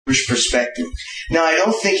perspective. Now, I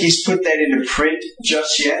don't think he's put that into print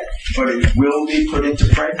just yet, but it will be put into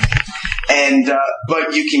print. And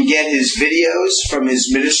but you can get his videos from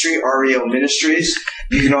his ministry, REO Ministries.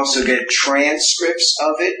 You can also get transcripts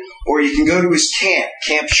of it, or you can go to his camp,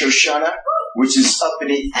 Camp Shoshana, which is up in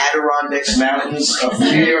the Adirondacks Mountains of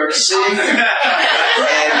New York City.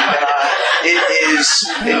 And it is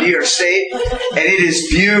in New York State, and it is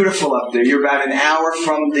beautiful up there. You're about an hour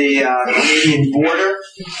from the Canadian border,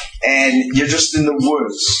 and you're just in the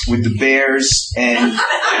woods with the bears and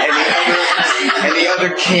the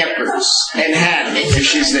other campers, and Hannah, because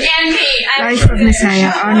she's there. And me. Life of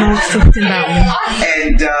Messiah, Arnold Stuchtenbaum.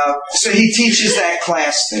 And so he teaches that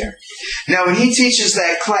class there. Now, when he teaches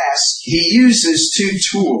that class, he uses two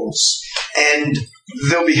tools, and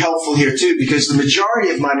they'll be helpful here too, because the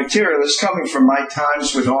majority of my material is coming from my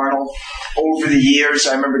times with Arnold over the years.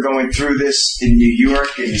 I remember going through this in New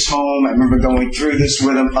York in his home. I remember going through this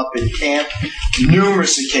with him up at camp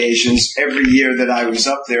numerous occasions every year that I was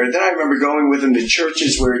up there. And then I remember going with him to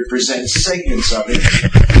churches where he presents segments of it.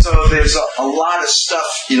 So there's a lot of stuff,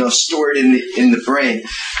 stored in the brain.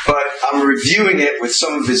 But I'm reviewing it with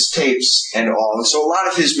some of his tapes and all. And so a lot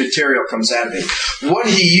of his material comes out of it. What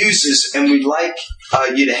he uses, and we'd like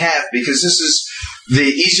you to have, because this is the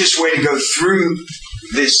easiest way to go through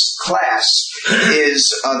this class, is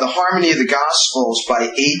the Harmony of the Gospels by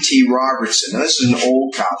A.T. Robertson. Now, this is an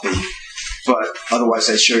old copy, but otherwise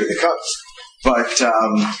I'd show you the cover. But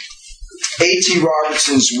A.T.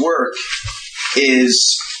 Robertson's work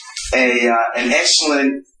is an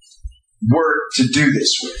excellent work to do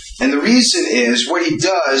this with. And the reason is, what he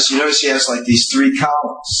does, you notice he has like these 3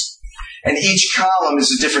 columns. And each column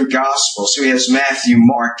is a different gospel. So he has Matthew,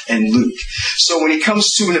 Mark, and Luke. So when he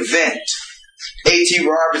comes to an event, A.T.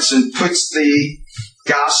 Robertson puts the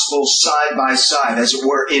gospels side by side, as it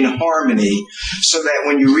were, in harmony, so that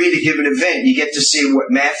when you read a given event, you get to see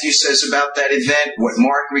what Matthew says about that event, what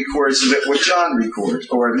Mark records of it, what John records,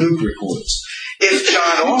 or Luke records. If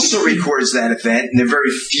John also records that event, and there are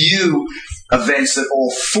very few events that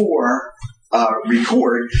all 4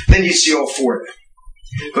 record, then you see all 4 of them.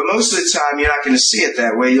 But most of the time, you're not going to see it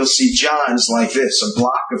that way. You'll see John's like this, a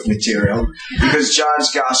block of material, because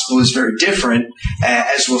John's gospel is very different,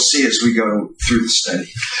 as we'll see as we go through the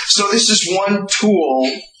study. So this is one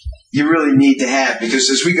tool you really need to have, because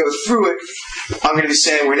as we go through it, I'm going to be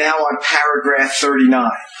saying we're now on paragraph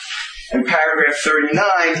 39. And paragraph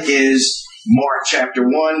 39 is Mark chapter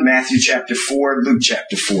 1, Matthew chapter 4, Luke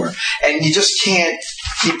chapter 4. And you just can't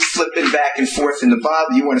keep flipping back and forth in the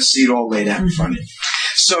Bible. You want to see it all laid out in front of you.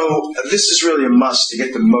 So this is really a must to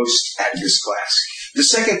get the most out of this class. The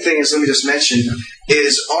second thing is, let me just mention,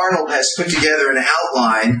 is Arnold has put together an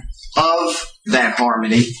outline of that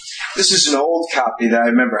harmony. This is an old copy that I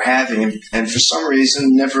remember having, and for some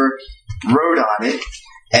reason never wrote on it.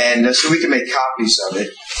 And so we can make copies of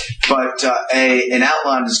it. But an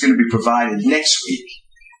outline is going to be provided next week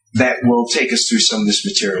that will take us through some of this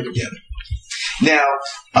material together. Now,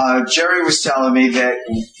 Jerry was telling me that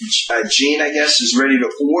Gene, I guess, is ready to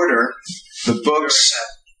order the books.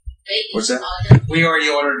 What's that? We already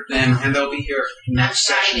ordered them, and they'll be here next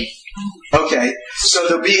session. Okay, so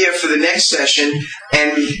they'll be here for the next session,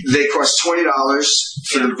 and they cost $20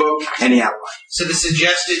 for the book and the outline. So the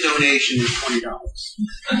suggested donation is $20.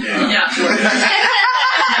 Yeah.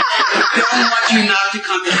 They don't want you not to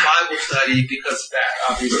come to the Bible study because of that,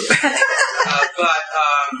 obviously. But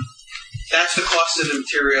that's the cost of the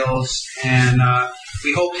materials, and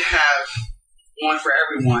we hope to have one for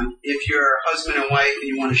everyone. If you're husband and wife and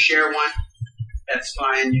you want to share one, that's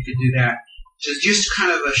fine. You can do that. Just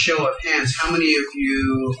kind of a show of hands. How many of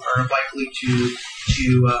you are likely to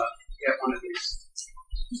get one of these?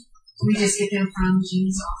 We just get them from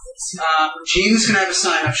Jean's office. Jean's going to have a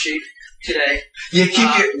sign-up sheet today. Yeah,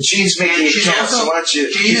 keep your Jean's making a count, so why don't you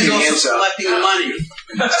keep your hands up? Jean is also collecting the money.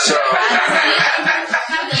 So,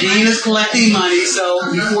 Jean is collecting money, so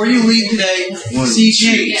before you leave today, see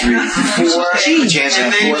Jean. 2, 3, 4,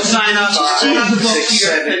 And then you sign up. 5, 6,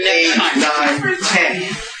 7, 8, 9, 10.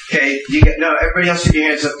 Okay, everybody else with your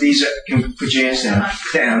hands up. These can put your hands down.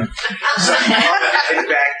 So, take it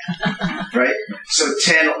back. Right? So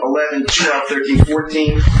 10, 11, 12, 13,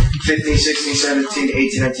 14, 15, 16, 17,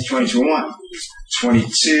 18, 19, 20, 21.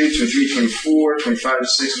 22, 23, 24, 25,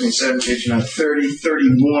 26, 27, 29, 30,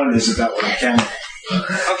 31 is about what I'm counting.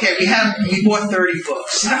 Okay, we bought 30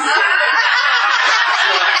 books.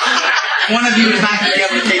 One of you is not going to be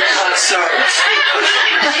able to take the whole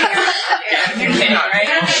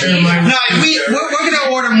No, we're going to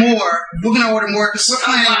order more. We're going to order more because we're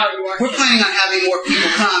planning on having more people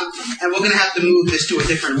come, and we're going to have to move this to a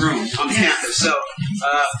different room on campus. So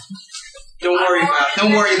Don't worry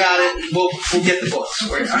about it. We'll get the books.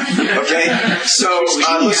 Okay, so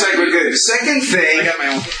looks like we're good. The second thing, I got my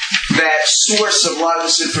own. that source of a lot of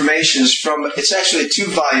this information is from, it's actually a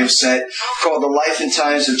 2-volume set called The Life and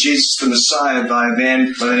Times of Jesus the Messiah by a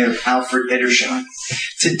man by the name of Alfred Edersheim.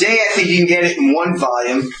 Today I think you can get it in 1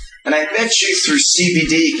 volume, and I bet you through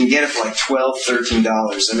CBD you can get it for like $12, $13.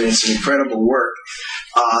 I mean, it's an incredible work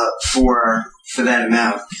for that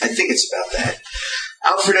amount. I think it's about that.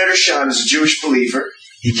 Alfred Edersheim is a Jewish believer.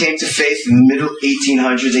 He came to faith in the middle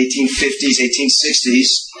 1800s, 1850s, 1860s.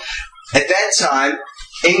 At that time,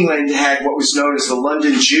 England had what was known as the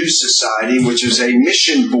London Jew Society, which was a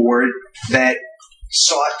mission board that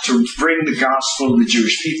sought to bring the gospel to the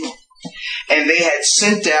Jewish people. And they had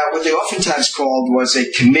sent out what they oftentimes called was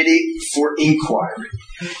a committee for inquiry.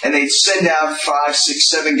 And they'd send out 5, 6,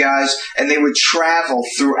 7 guys, and they would travel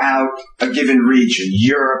throughout a given region,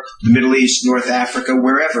 Europe, the Middle East, North Africa,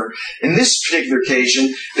 wherever. In this particular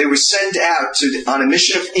occasion, they were sent out on a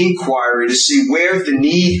mission of inquiry to see where the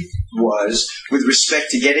need was with respect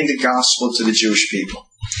to getting the gospel to the Jewish people.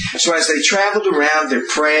 So as they traveled around, they're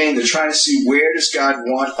praying, they're trying to see where does God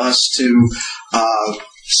want us to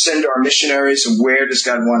send our missionaries and where does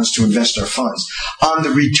God want us to invest our funds. On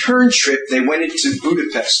the return trip, they went into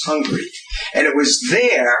Budapest, Hungary. And it was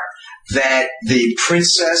there that the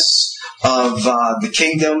princess of the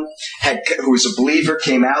kingdom, who was a believer,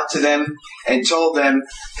 came out to them and told them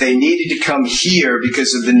they needed to come here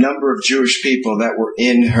because of the number of Jewish people that were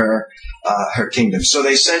in her kingdom. So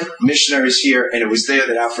they sent missionaries here, and it was there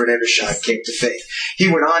that Alfred Edersheim came to faith. He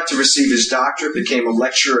went on to receive his doctorate, became a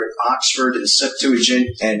lecturer at Oxford in Septuagint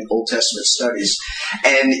and Old Testament studies,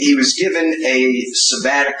 and he was given a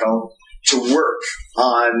sabbatical to work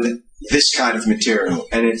on this kind of material,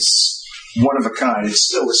 and it's one of a kind. It's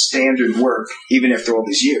still a standard work, even after all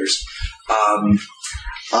these years,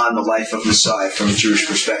 on the life of Messiah from a Jewish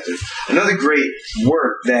perspective. Another great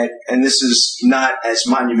work that, and this is not as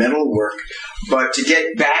monumental work, but to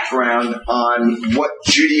get background on what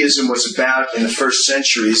Judaism was about in the first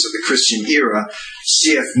centuries of the Christian era,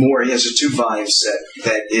 C.F. Moore, he has a 2-volume set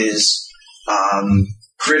that is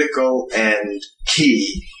critical and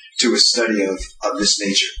key to a study of this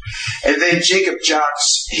nature. And then Jacob Jacques,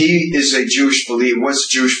 he is a Jewish believer, was a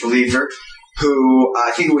Jewish believer, who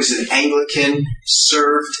I think was an Anglican,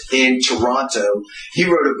 served in Toronto. He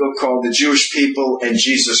wrote a book called The Jewish People and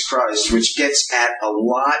Jesus Christ, which gets at a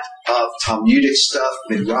lot of Talmudic stuff,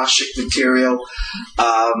 Midrashic material,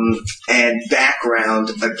 and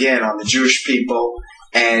background, again, on the Jewish people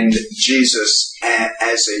and Jesus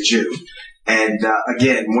as a Jew. And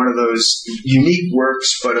again, one of those unique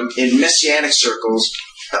works, but in Messianic circles,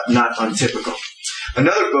 not untypical.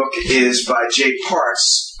 Another book is by J.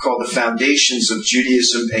 Parks called The Foundations of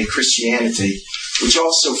Judaism and Christianity, which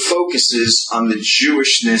also focuses on the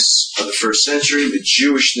Jewishness of the first century, the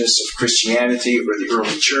Jewishness of Christianity or the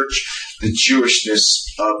early church, the Jewishness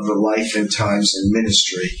of the life and times and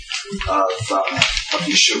ministry of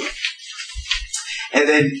Yeshua. And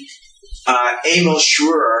then Emil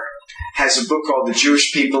Scheurer has a book called The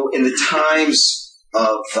Jewish People in the Times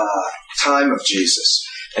of Time of Jesus.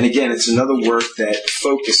 And again, it's another work that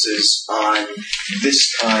focuses on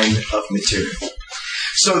this kind of material.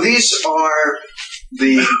 So these are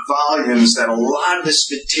the volumes that a lot of this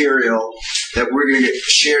material that we're going to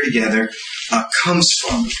share together comes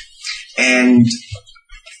from. And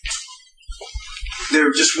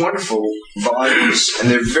they're just wonderful volumes, and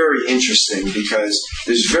they're very interesting because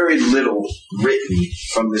there's very little written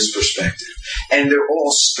from this perspective. And they're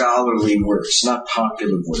all scholarly works, not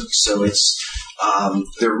popular works. So it's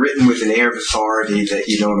they're written with an air of authority that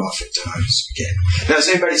you don't oftentimes get. Now, does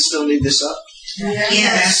anybody still need this up?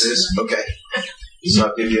 Yes. Okay. So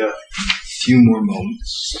I'll give you a few more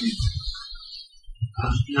moments.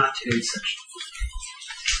 Not today's section.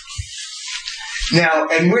 Now,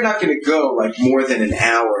 and we're not going to go like more than an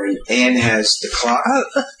hour, and Anne has the clock.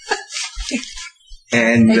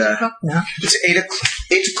 And 8 o'clock now. It's 8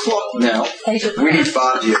 o'clock now. 8 o'clock. We need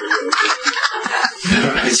Bob here.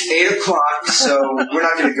 It's 8 o'clock, so we're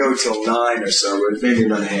not going to go till 9 or so. Or maybe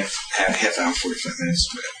another half hour, 45 minutes.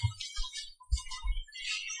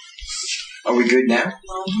 Are we good now?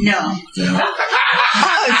 No. No.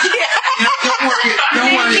 Don't worry about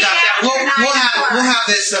that.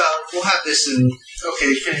 We'll have this in.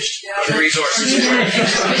 Okay, finished. The resources.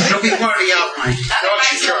 It'll be part of the outline.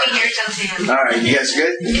 All right, you guys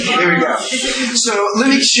good? Here we go. So let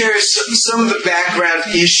me share some of the background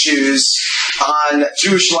issues on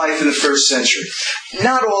Jewish life in the first century.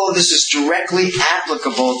 Not all of this is directly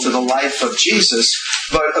applicable to the life of Jesus,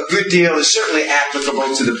 but a good deal is certainly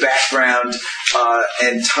applicable to the background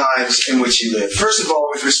and times in which he lived. First of all,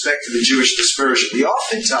 with respect to the Jewish dispersion, we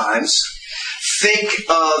oftentimes think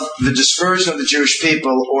of the dispersion of the Jewish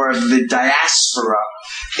people, or of the diaspora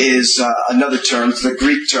is another term, the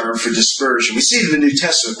Greek term for dispersion. We see it in the New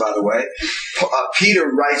Testament, by the way. Peter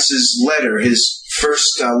writes his letter, his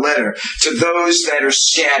first letter, to those that are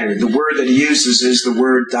scattered. The word that he uses is the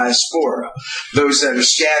word diaspora, those that are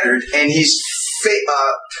scattered, and he's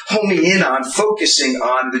homing in on, focusing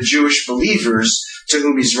on the Jewish believers to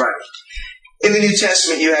whom he's writing. In the New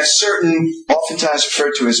Testament, you have certain, oftentimes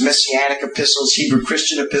referred to as messianic epistles, Hebrew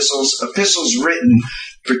Christian epistles, epistles written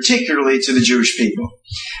particularly to the Jewish people.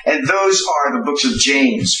 And those are the books of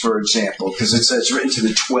James, for example, because it says written to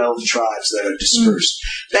the 12 tribes that are dispersed.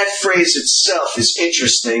 That phrase itself is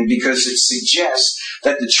interesting because it suggests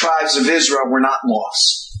that the tribes of Israel were not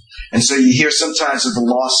lost. And so you hear sometimes of the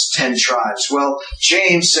lost 10 tribes. Well,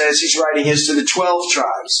 James says he's writing his to the 12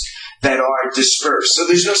 tribes that are dispersed. So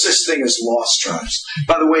there's no such thing as lost tribes.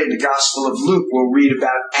 By the way, in the Gospel of Luke, we'll read about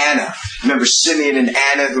Anna. Remember Simeon and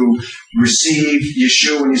Anna who received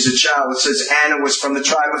Yeshua when he was a child. It says Anna was from the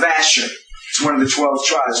tribe of Asher. It's one of the 12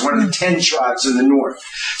 tribes, one of the 10 tribes in the north.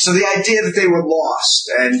 So the idea that they were lost,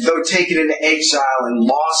 and though taken into exile and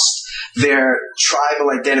lost their tribal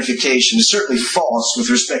identification, is certainly false with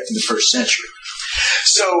respect to the first century.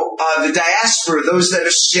 So the diaspora, those that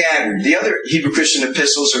are scattered, the other Hebrew Christian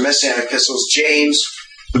epistles or Messianic epistles, James,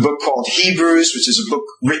 the book called Hebrews, which is a book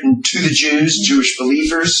written to the Jews, Jewish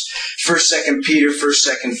believers, 1st, 2nd Peter, 1st,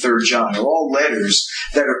 2nd, 3rd John, are all letters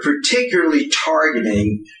that are particularly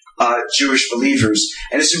targeting Jewish believers.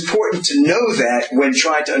 And it's important to know that when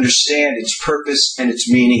trying to understand its purpose and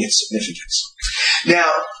its meaning and significance. Now,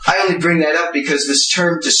 I only bring that up because this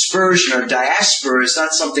term dispersion or diaspora is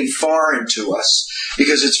not something foreign to us,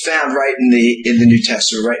 because it's found right in the New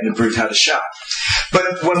Testament, right in the Brit Hadashah.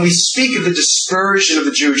 But when we speak of the dispersion of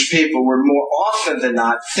the Jewish people, we're more often than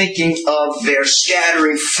not thinking of their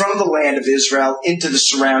scattering from the land of Israel into the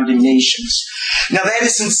surrounding nations. Now, that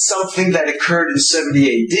isn't something that occurred in 70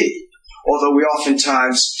 A.D., although we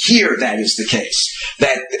oftentimes hear that is the case,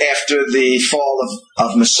 that after the fall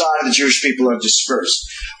of Messiah, the Jewish people are dispersed.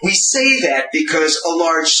 We say that because a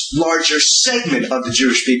larger segment of the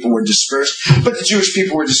Jewish people were dispersed, but the Jewish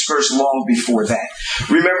people were dispersed long before that.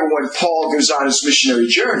 Remember when Paul goes on his missionary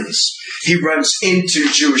journeys, he runs into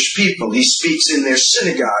Jewish people. He speaks in their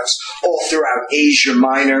synagogues all throughout Asia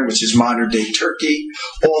Minor, which is modern-day Turkey,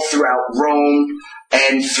 all throughout Rome,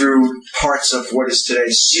 and through parts of what is today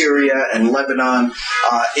Syria and Lebanon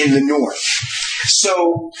in the north.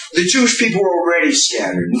 So the Jewish people were already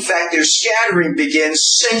scattered. In fact, their scattering begins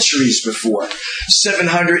centuries before.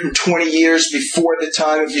 720 years before the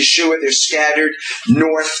time of Yeshua, they're scattered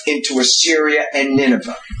north into Assyria and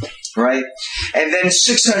Nineveh. Right? And then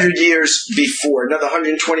 600 years before, another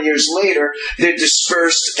 120 years later, they're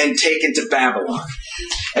dispersed and taken to Babylon.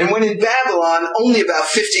 And when in Babylon, only about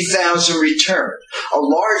 50,000 return. A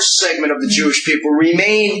large segment of the Jewish people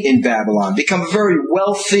remain in Babylon, become a very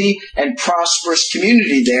wealthy and prosperous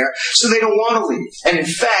community there, so they don't want to leave. And in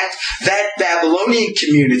fact, that Babylonian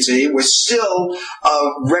community was still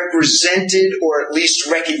represented, or at least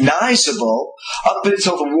recognizable, up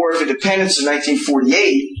until the War of Independence in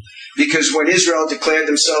 1948, because when Israel declared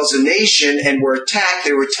themselves a nation and were attacked,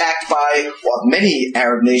 they were attacked by many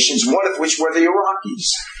Arab nations, one of which were the Iraqis.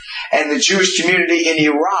 And the Jewish community in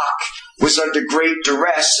Iraq was under great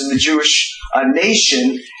duress, and the Jewish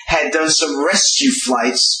nation had done some rescue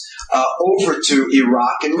flights over to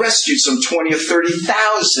Iraq and rescued some 20 or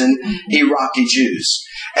 30,000 Iraqi Jews.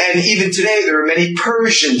 And even today, there are many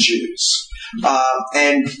Persian Jews.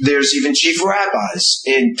 And there's even chief rabbis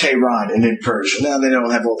in Tehran and in Persia. Now, they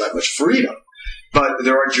don't have all that much freedom, but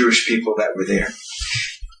there are Jewish people that were there.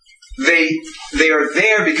 They are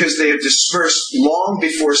there because they have dispersed long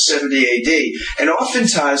before 70 A.D. And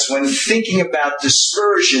oftentimes, when thinking about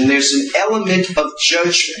dispersion, there's an element of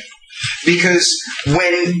judgment. Because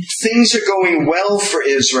when things are going well for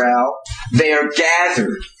Israel, they are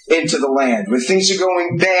gathered into the land. When things are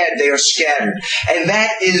going bad, they are scattered. And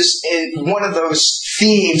that is one of those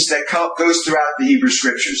themes that goes throughout the Hebrew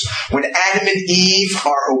Scriptures. When Adam and Eve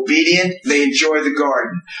are obedient, they enjoy the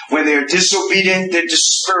garden. When they are disobedient, they're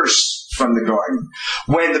dispersed from the garden.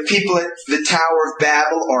 When the people at the Tower of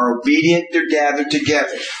Babel are obedient, they're gathered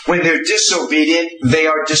together. When they're disobedient, they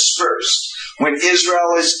are dispersed. When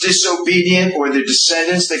Israel is disobedient or their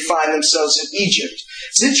descendants, they find themselves in Egypt.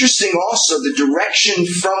 It's interesting also the direction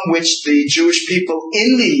from which the Jewish people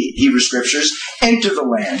in the Hebrew Scriptures enter the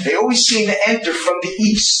land. They always seem to enter from the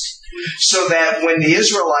east. So that when the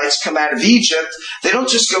Israelites come out of Egypt, they don't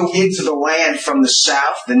just go into the land from the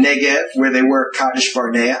south, the Negev, where they were at Kadesh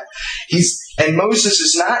Barnea. And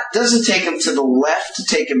Moses doesn't take them to the left to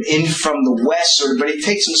take them in from the west, but he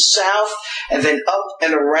takes them south and then up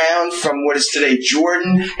and around from what is today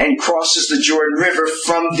Jordan and crosses the Jordan River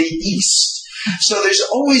from the east. So there's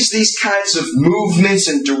always these kinds of movements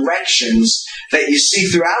and directions that you see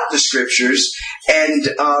throughout the Scriptures, and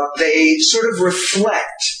they sort of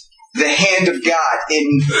reflect the hand of God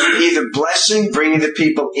in either blessing, bringing the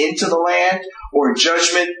people into the land, or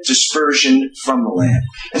judgment, dispersion from the land.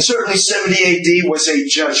 And certainly 70 AD was a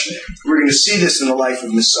judgment. We're going to see this in the life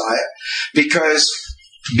of Messiah, because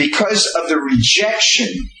of the rejection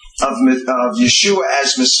of Yeshua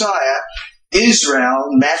as Messiah, Israel,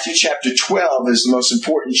 Matthew chapter 12 is the most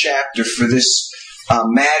important chapter for this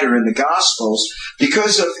matter in the Gospels.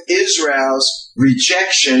 Because of Israel's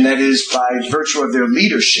rejection, that is by virtue of their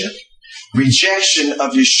leadership, rejection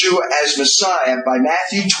of Yeshua as Messiah, by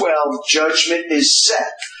Matthew 12, judgment is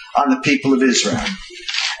set on the people of Israel.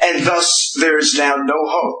 And thus there is now no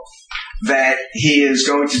hope that he is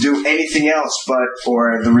going to do anything else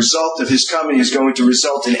or the result of his coming is going to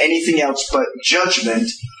result in anything else but judgment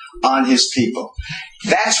on his people.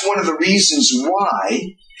 That's one of the reasons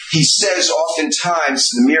why he says oftentimes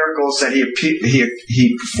the miracles that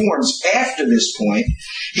he performs after this point,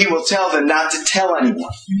 he will tell them not to tell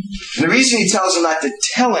anyone. And the reason he tells them not to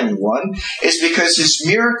tell anyone is because his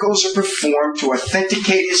miracles are performed to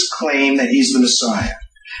authenticate his claim that he's the Messiah.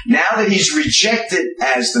 Now that he's rejected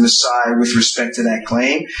as the Messiah with respect to that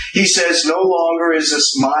claim, he says, no longer is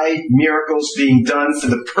this my miracles being done for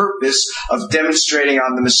the purpose of demonstrating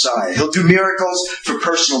I'm the Messiah. He'll do miracles for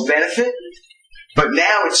personal benefit, but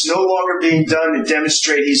now it's no longer being done to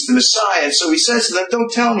demonstrate he's the Messiah. And so he says to them,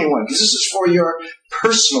 don't tell anyone, because this is for your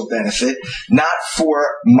personal benefit, not for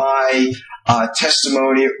my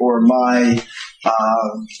testimony or my,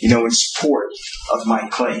 in support of my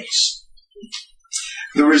claims.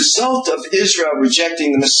 The result of Israel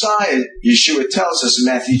rejecting the Messiah, Yeshua tells us in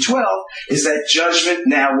Matthew 12, is that judgment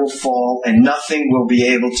now will fall and nothing will be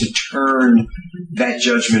able to turn that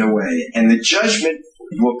judgment away. And the judgment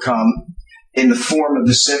will come in the form of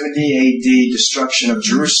the 70 AD destruction of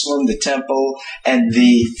Jerusalem, the temple, and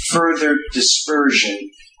the further dispersion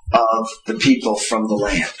of the people from the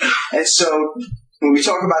land. And so when we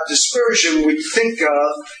talk about dispersion, we think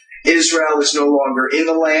of Israel is no longer in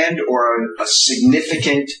the land, or a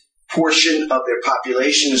significant portion of their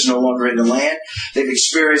population is no longer in the land. They've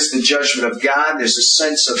experienced the judgment of God. There's a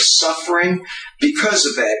sense of suffering because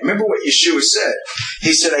of that. Remember what Yeshua said.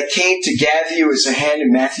 He said, I came to gather you as a hen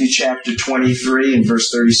in Matthew chapter 23 and verse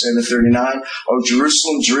 37 to 39. Oh,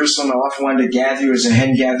 Jerusalem, Jerusalem, I often wanted to gather you as a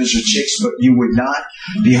hen gathers her chicks, but you would not.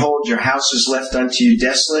 Behold, your house is left unto you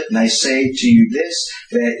desolate. And I say to you this,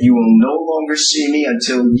 that you will no longer see me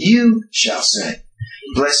until you shall say,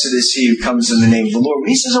 blessed is he who comes in the name of the Lord. When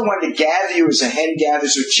he says, I want to gather you as a hen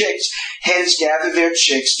gathers her chicks, hens gather their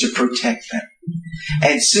chicks to protect them.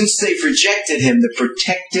 And since they've rejected him, the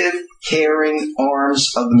protective, caring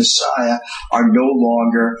arms of the Messiah are no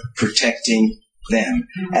longer protecting them.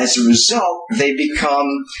 As a result, they become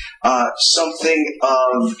something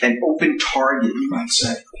of an open target, you might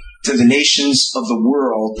say, to the nations of the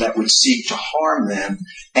world that would seek to harm them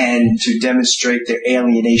and to demonstrate their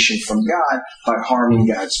alienation from God by harming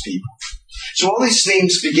God's people. So all these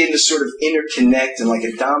themes begin to sort of interconnect, and like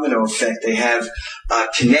a domino effect, they have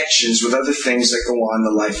connections with other things that go on in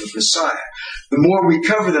the life of Messiah. The more we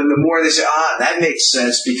cover them, the more they say, that makes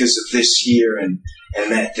sense because of this here and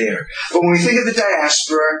that there. But when we think of the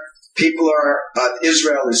diaspora,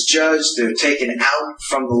 Israel is judged, they're taken out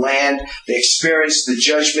from the land, they experience the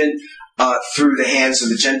judgment through the hands of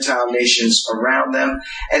the Gentile nations around them,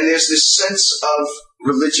 and there's this sense of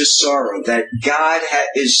religious sorrow that God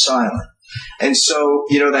is silent. And so,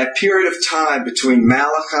 that period of time between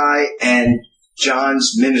Malachi and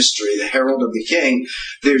John's ministry, the herald of the king,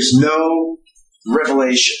 there's no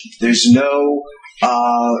revelation, there's no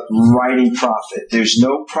writing prophet, there's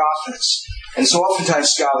no prophets. And so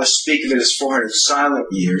oftentimes scholars speak of it as 400 silent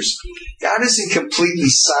years. God isn't completely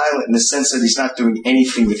silent in the sense that he's not doing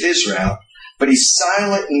anything with Israel, but he's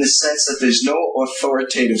silent in the sense that there's no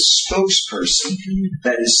authoritative spokesperson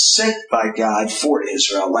that is sent by God for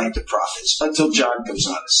Israel like the prophets until John comes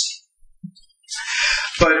on the scene.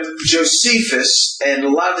 But Josephus, and a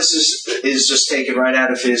lot of this is just taken right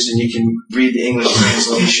out of his, and you can read the English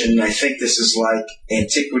translation. I think this is like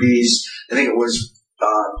Antiquities. I think it was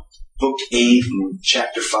Book 8 and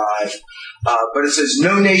Chapter 5. But it says,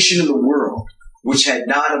 no nation in the world which had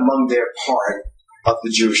not among their part of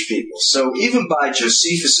the Jewish people. So even by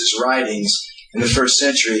Josephus's writings in the first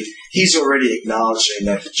century, he's already acknowledging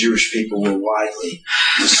that the Jewish people were widely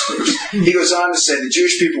dispersed. He goes on to say the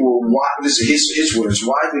Jewish people were, this is his words,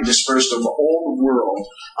 widely dispersed over all the world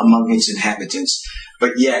among its inhabitants,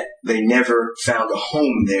 but yet they never found a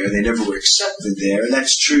home there. They never were accepted there, and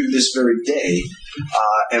that's true to this very day,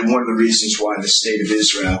 and one of the reasons why the state of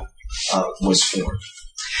Israel was formed.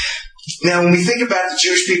 Now, when we think about the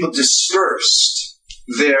Jewish people dispersed,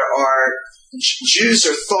 Jews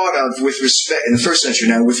are thought of with respect, in the first century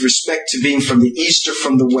now, with respect to being from the east or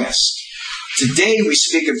from the west. Today we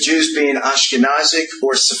speak of Jews being Ashkenazic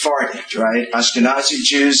or Sephardic, right? Ashkenazic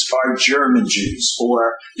Jews are German Jews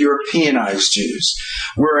or Europeanized Jews,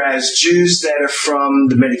 whereas Jews that are from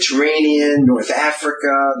the Mediterranean, North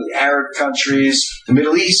Africa, the Arab countries, the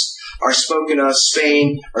Middle East, are spoken of,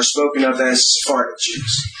 Spain, are spoken of as Sephardic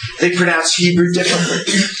Jews. They pronounce Hebrew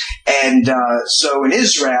differently. And so in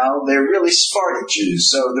Israel, they're really Sephardic Jews.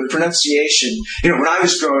 So the pronunciation, when I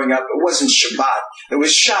was growing up, it wasn't Shabbat, it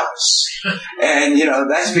was Shabbos. And,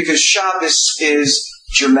 that's because Shabbos is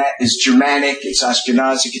Germanic, it's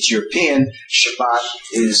Ashkenazic, it's European. Shabbat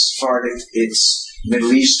is Sephardic, it's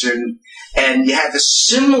Middle Eastern. And you have a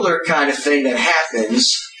similar kind of thing that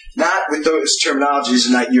happens, not with those terminologies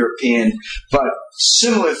and not European, but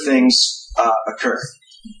similar things occur.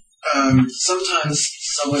 Sometimes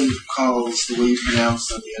someone calls the way you pronounce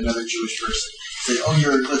something another Jewish person. Say, oh,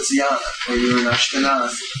 you're a Litziana, or you're an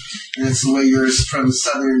Ashkenaz. And it's the way you're from the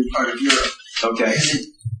southern part of Europe. Okay.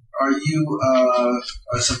 Are you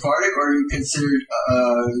a Sephardic, or are you considered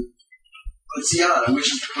Litziana?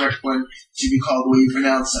 Which is the correct one to be called the way you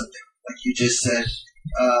pronounce something? Like you just said.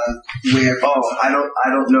 The way I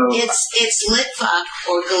don't know. It's Litvak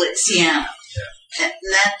or Galiciana. So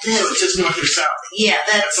it's just north or south. Yeah,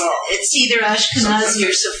 that's all. It's either Ashkenazi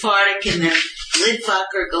or Sephardic, and then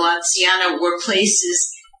Litvak or Galiciana were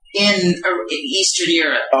places in Eastern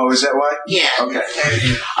Europe. Oh, is that why? Yeah. Okay.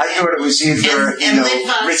 I thought it was either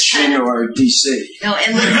Richmond or D.C. No,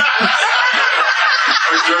 and Litvak.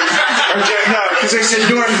 No, because they said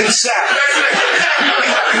north and south.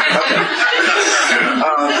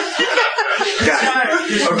 Got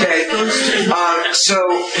it. Okay. So,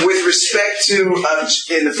 with respect to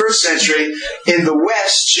in the first century, in the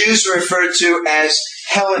West, Jews were referred to as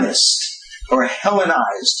Hellenist or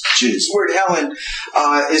Hellenized Jews. The word Hellen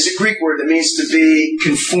is a Greek word that means to be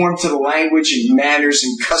conformed to the language and manners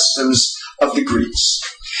and customs of the Greeks.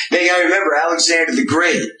 Now, you got to remember Alexander the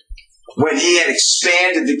Great. When he had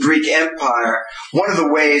expanded the Greek Empire, one of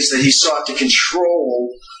the ways that he sought to control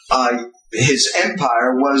his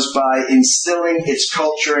empire was by instilling its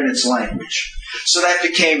culture and its language. So that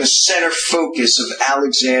became a center focus of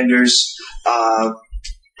Alexander's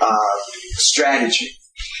strategy.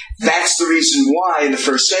 That's the reason why in the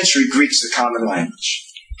first century Greek's the common language.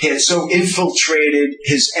 He had so infiltrated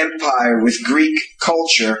his empire with Greek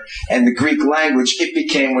culture and the Greek language, it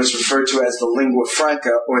became what's referred to as the lingua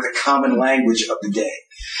franca, or the common language of the day.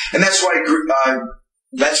 And that's why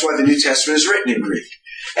the New Testament is written in Greek.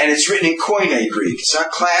 And it's written in Koine Greek. It's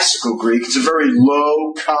not classical Greek. It's a very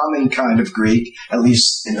low, common kind of Greek, at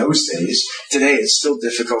least in those days. Today it's still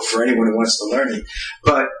difficult for anyone who wants to learn it.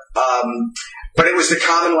 But it was the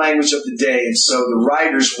common language of the day, and so the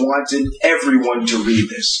writers wanted everyone to read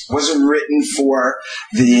this. It wasn't written for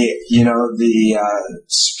the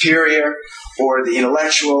superior or the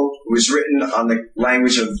intellectual. It was written on the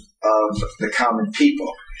language of the common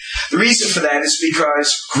people. The reason for that is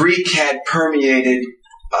because Greek had permeated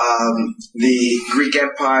the Greek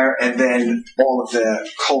Empire and then all of the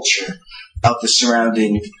culture of the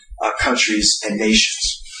surrounding countries and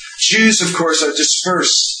nations. Jews, of course, are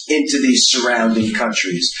dispersed into these surrounding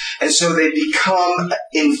countries, and so they become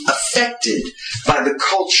affected by the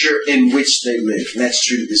culture in which they live, and that's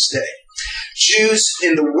true to this day. Jews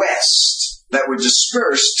in the West that were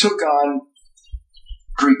dispersed took on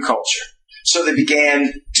Greek culture, so they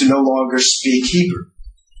began to no longer speak Hebrew,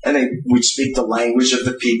 and they would speak the language of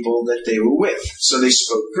the people that they were with, so they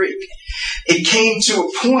spoke Greek. It came to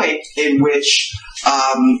a point in which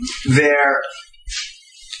their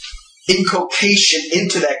inculcation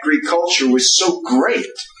into that Greek culture was so great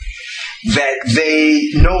that they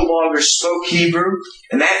no longer spoke Hebrew,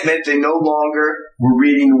 and that meant they no longer were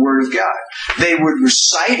reading the Word of God. They would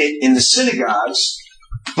recite it in the synagogues,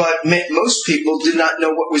 But most people did not know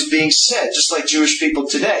what was being said, just like Jewish people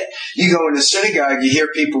today. You go in the synagogue, you hear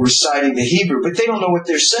people reciting the Hebrew, but they don't know what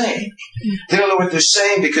they're saying. They don't know what they're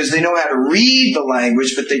saying because they know how to read the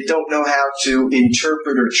language, but they don't know how to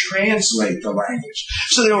interpret or translate the language.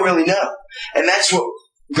 So they don't really know. And that's what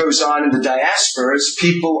goes on in the diasporas.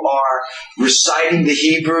 People are reciting the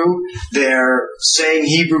Hebrew, they're saying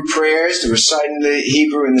Hebrew prayers, they're reciting the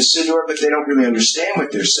Hebrew in the Siddur, but they don't really understand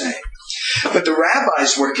what they're saying. But the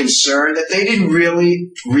rabbis were concerned that they didn't really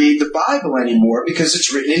read the Bible anymore because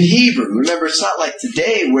it's written in Hebrew. Remember, it's not like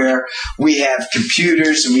today where we have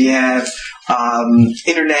computers and we have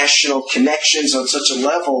international connections on such a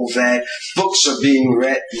level that books are being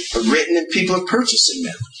written and people are purchasing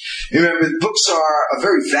them. Remember, books are a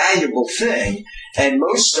very valuable thing, and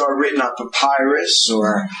most are written on papyrus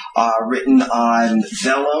or written on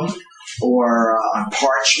vellum or on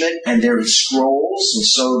parchment, and they're in scrolls, and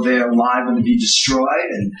so they're liable to be destroyed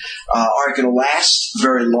and aren't going to last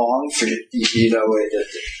very long for,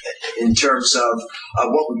 in terms of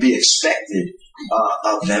what would be expected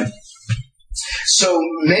of them. So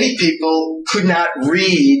many people could not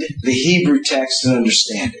read the Hebrew text and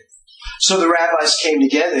understand it. So the rabbis came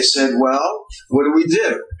together. They said, well, what do we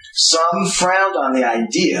do? Some frowned on the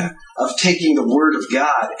idea of taking the Word of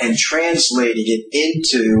God and translating it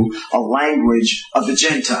into a language of the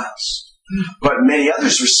Gentiles. But many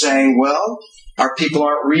others were saying, well, our people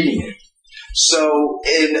aren't reading it. So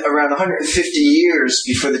in around 150 years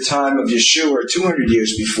before the time of Yeshua, or 200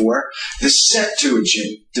 years before, the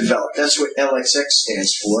Septuagint developed. That's what LXX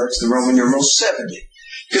stands for. It's the Roman numeral 70.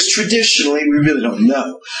 Because traditionally, we really don't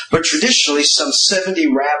know, but traditionally some 70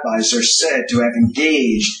 rabbis are said to have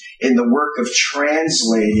engaged in the work of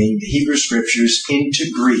translating the Hebrew Scriptures into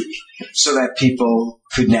Greek so that people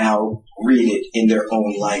could now read it in their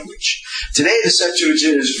own language. Today, the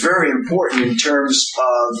Septuagint is very important in terms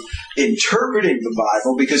of interpreting the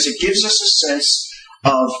Bible because it gives us a sense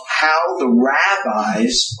of how the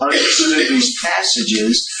rabbis understood these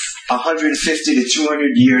passages 150 to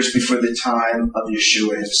 200 years before the time of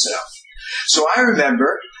Yeshua himself. So I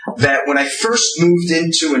remember that when I first moved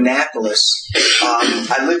into Annapolis,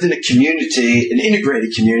 I lived in a community, an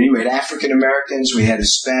integrated community. We had African Americans, we had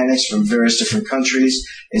Hispanics from various different countries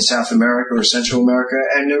in South America or Central America,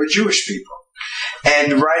 and there were Jewish people.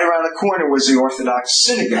 And right around the corner was the Orthodox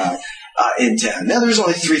synagogue in town. Now, there's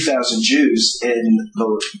only 3,000 Jews in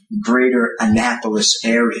the greater Annapolis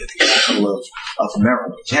area, the capital of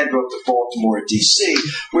Maryland. You had to go up to Baltimore, D.C.,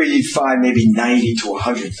 where you'd find maybe 90 to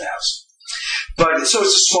 100,000. But so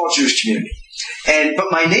it's a small Jewish community.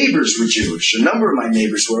 But my neighbors were Jewish. A number of my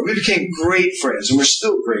neighbors were. We became great friends, and we're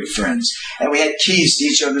still great friends. And we had keys to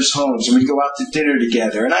each other's homes, and we'd go out to dinner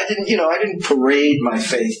together. And I didn't parade my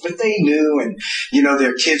faith, but they knew. And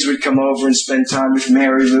their kids would come over and spend time with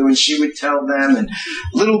Mary Lou, and she would tell them. And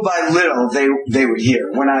little by little, they would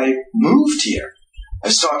hear. When I moved here, I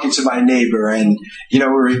was talking to my neighbor, and, we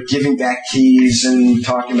were giving back keys and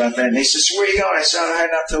talking about that. And they said, so where are you going? I said, I'm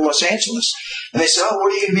heading out to Los Angeles. And they said, oh,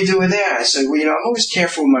 what are you going to be doing there? I said, well, I'm always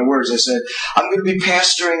careful with my words. I said, I'm going to be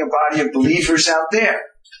pastoring a body of believers out there.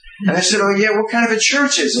 And they said, oh, yeah, what kind of a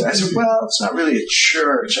church is it? I said, well, it's not really a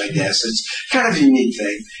church, I guess. It's kind of a unique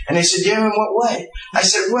thing. And they said, yeah, in what way? I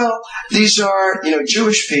said, well, these are,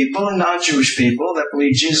 Jewish people and non-Jewish people that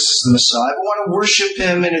believe Jesus is the Messiah, but want to worship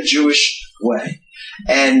him in a Jewish way.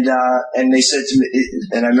 And they said to me,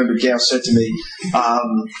 and I remember Gail said to me,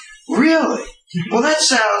 really? Well, that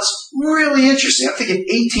sounds really interesting. I'm thinking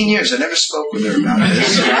 18 years. I never spoke with her about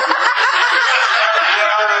this.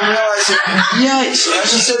 I realized, yikes. I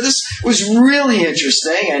said, this was really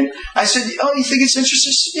interesting. And I said, oh, you think it's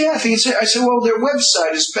interesting? She said, yeah, I think it's interesting. I said, well, their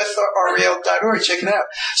website is betharel.org. Check it out.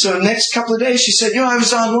 So the next couple of days, she said, I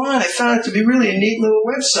was online. I found it to be really a neat little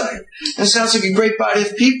website. And it sounds like a great body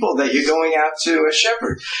of people that you're going out to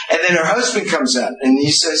shepherd. And then her husband comes out, and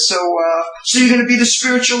he says, so you're going to be the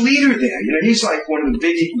spiritual leader there. He's like one of the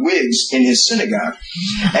big wigs in his synagogue.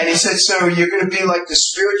 And he said, so you're going to be like the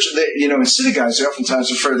spiritual, in synagogues, they oftentimes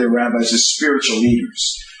refer to their rabbis as spiritual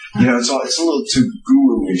leaders. It's a little too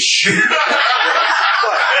guru-ish. But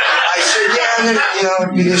I said, yeah, I'm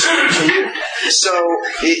going to, be the spiritual leader. So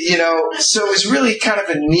it was really kind of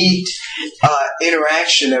a neat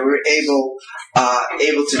interaction that we were able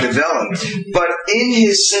to develop. But in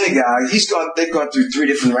his synagogue, they've gone through 3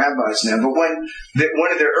 different rabbis now, but when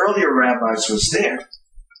one of their earlier rabbis was there,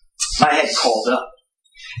 I had called up.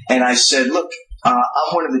 And I said, look, I'm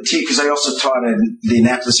one of the teachers, because I also taught in the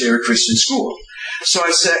Annapolis Area Christian School. So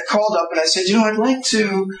I called up and I said, I'd like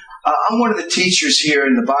to, I'm one of the teachers here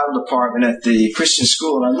in the Bible department at the Christian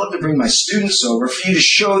School, and I'd love to bring my students over for you to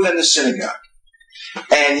show them the synagogue.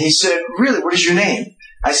 And he said, really, what is your name?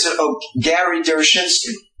 I said, oh, Gary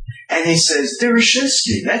Deroshinsky. And he says,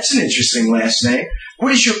 Deroshinsky, that's an interesting last name.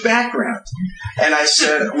 What is your background? And I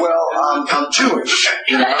said, well, I'm Jewish,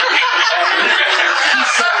 you know.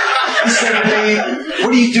 And he said to me,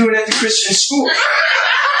 what are you doing at the Christian school?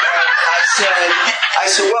 I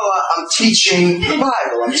said, well, I'm teaching the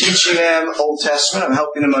Bible. I'm teaching them Old Testament. I'm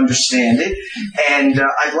helping them understand it. And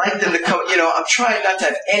I'd like them to come, you know, I'm trying not to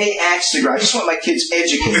have any axe to grind. I just want my kids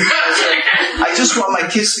educated. I just want my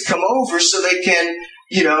kids to come over so they can,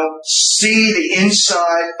 you know, see the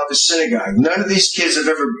inside of a synagogue. None of these kids have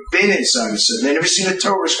ever been inside a synagogue. They've never seen a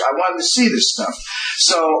Torah school. I wanted to see this stuff.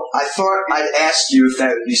 So I thought I'd ask you if that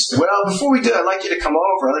would be... Well, before we do, I'd like you to come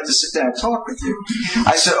over. I'd like to sit down and talk with you.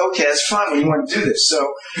 I said, okay, that's fine. When you want to do this.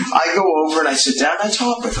 So I go over and I sit down and I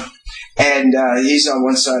talk with him. And he's on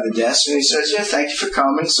one side of the desk, and he says, yeah, thank you for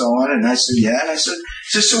coming, and so on. And I said, yeah. And I said,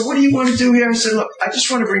 so what do you want to do here? I said, look, I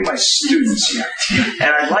just want to bring my students here. And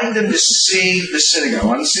I'd like them to see the synagogue. I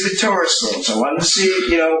want to see the Torah scrolls. I want to see,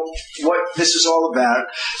 you know, what this is all about.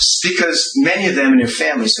 Because many of them and their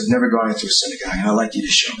families have never gone into a synagogue, and I'd like you to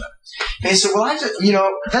show them. And he said, well, you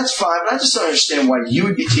know, that's fine, but I just don't understand why you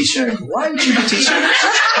would be teaching it. Why would you be teaching it?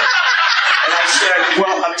 And I said,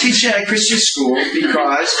 well, I'm teaching at a Christian school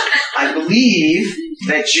because I believe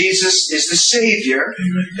that Jesus is the Savior,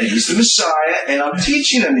 that He's the Messiah, and I'm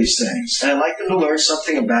teaching them these things. And I'd like them to learn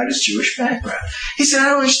something about His Jewish background. He said, I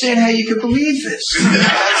don't understand how you could believe this. And I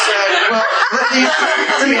said, well,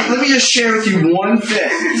 let me just share with you one thing.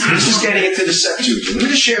 This is getting into the Septuagint. Let me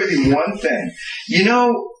just share with you one thing. You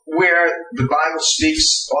know where the Bible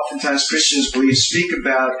speaks, oftentimes Christians speak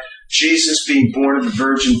about Jesus being born of a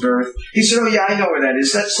virgin birth. He said, oh yeah, I know where that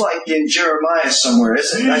is. That's like in Jeremiah somewhere,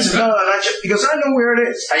 isn't it? I said, no, not just, he goes, I know where it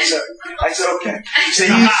is. I said, okay. So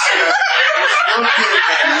he's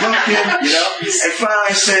looking, you know. And finally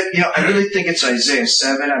I said, you know, I really think it's Isaiah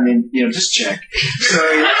 7. I mean, you know, just check. So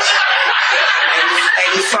and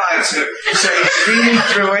he finds it. So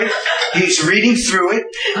he's reading through it,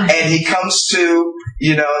 and he comes to,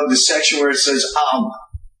 you know, the section where it says Alma.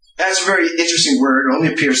 That's a very interesting word. It only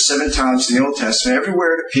appears 7 times in the Old Testament.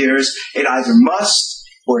 Everywhere it appears, it either must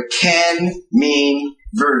or can mean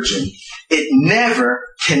virgin. It never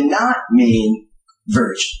cannot mean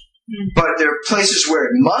virgin. But there are places where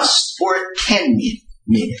it must or it can mean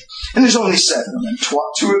it. And there's only 7 of them.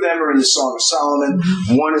 2 of them are in the Song of Solomon.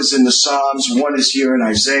 1 is in the Psalms. 1 is here in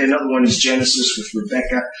Isaiah. Another one is Genesis with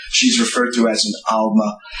Rebecca. She's referred to as an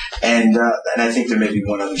Alma. And I think there may be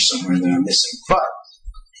one other somewhere that I'm missing. But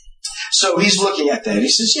so he's looking at that. He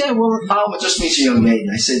says, yeah, well, Alma just means a young maiden.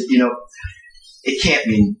 I said, you know, it can't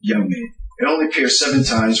mean young maiden. It only appears 7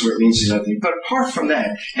 times where it means nothing. But apart from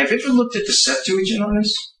that, have you ever looked at the Septuagint on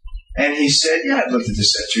this? And he said, yeah, I've looked at the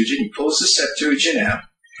Septuagint. He pulls the Septuagint out,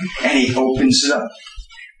 and he opens it up.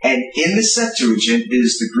 And in the Septuagint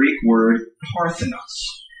is the Greek word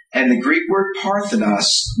parthenos. And the Greek word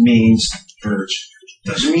parthenos means virgin.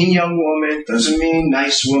 Doesn't mean young woman. Doesn't mean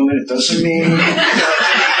nice woman. It doesn't mean virgin.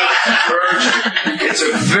 It's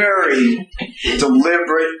a very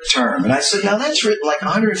deliberate term. And I said, now that's written like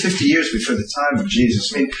 150 years before the time of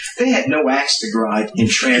Jesus. I mean, they had no axe to grind in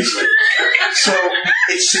translating. So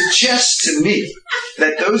it suggests to me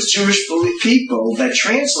that those Jewish people that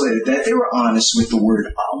translated that, they were honest with the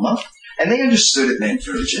word Alma, and they understood it meant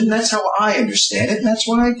virgin. That's how I understand it, and that's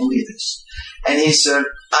why I believe this. And he said,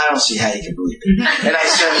 I don't see how you can believe it. And I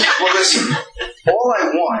said, well, listen, all I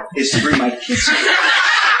want is to bring my kids here.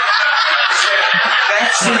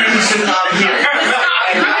 That's the reason I'm here.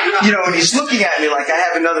 And, you know, and he's looking at me like I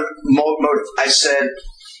have another motive. I said,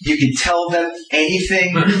 you can tell them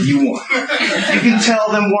anything you want. You can tell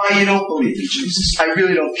them why you don't believe in Jesus. I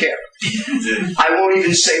really don't care. I won't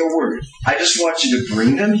even say a word. I just want you to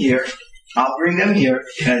bring them here. I'll bring them here,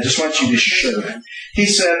 and I just want you to show them. He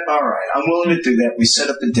said, all right, I'm willing to do that. We set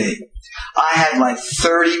up a date. I had like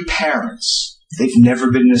 30 parents. They've never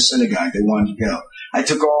been in a synagogue. They wanted to go. I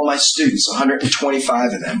took all my students,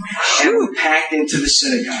 125 of them, and we packed into the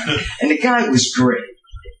synagogue. And the guy was great.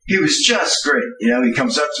 He was just great. You know, he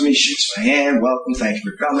comes up to me, shakes my hand, welcome, thank you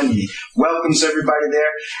for coming. He welcomes everybody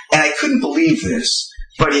there. And I couldn't believe this,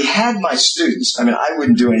 but he had my students. I mean, I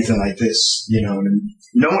wouldn't do anything like this, you know, and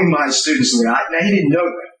knowing my students, now he didn't know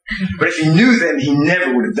them. But if he knew them, he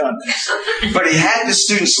never would have done this. But he had the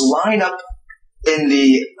students line up in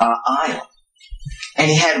the aisle. And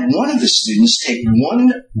he had one of the students take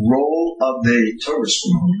one roll of the Torah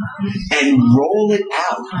scroll and roll it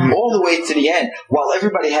out all the way to the end, while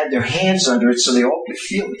everybody had their hands under it so they all could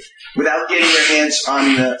feel it, without getting their hands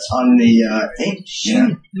on the ink. You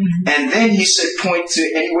know? And then he said, point to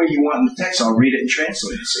anywhere you want in the text. I'll read it and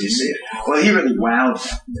translate it so you see it. Well, he really wowed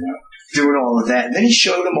them, doing all of that. And then he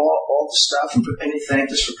showed them all the stuff and he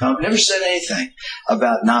thanked us for coming. Never said anything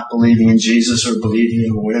about not believing in Jesus or believing in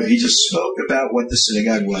him or whatever. He just spoke about what the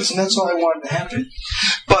synagogue was. And that's all I wanted to happen.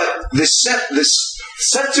 But this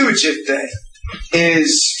Septuagint thing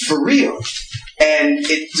is for real. And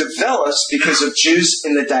it develops because of Jews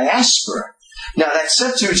in the diaspora. Now, that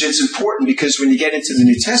Septuagint is important because when you get into the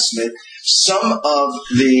New Testament, some of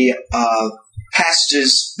the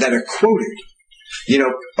passages that are quoted,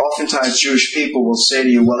 oftentimes Jewish people will say to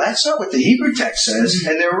you, well, that's not what the Hebrew text says,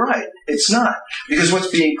 and they're right. It's not. Because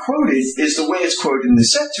what's being quoted is the way it's quoted in the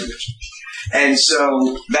Septuagint. And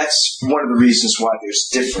so that's one of the reasons why there's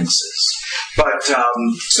differences. But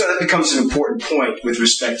so that becomes an important point with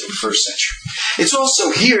respect to the first century. It's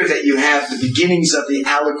also here that you have the beginnings of the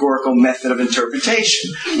allegorical method of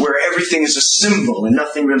interpretation, where everything is a symbol and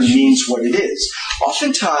nothing really means what it is.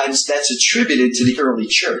 Oftentimes that's attributed to the early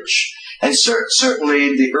church. And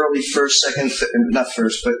certainly the early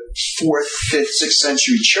fourth, fifth, sixth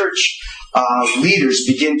century church leaders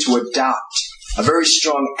begin to adopt a very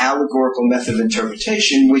strong allegorical method of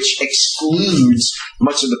interpretation, which excludes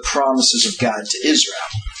much of the promises of God to Israel.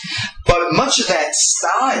 But much of that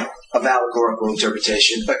style of allegorical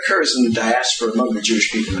interpretation occurs in the diaspora among the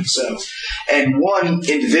Jewish people themselves. And one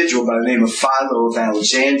individual by the name of Philo of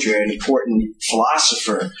Alexandria, an important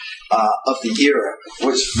philosopher of the era,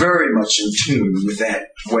 was very much in tune with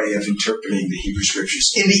that way of interpreting the Hebrew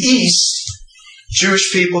Scriptures. In the East,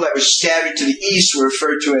 Jewish people that were scattered to the east were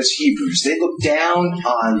referred to as Hebrews. They looked down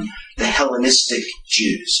on the Hellenistic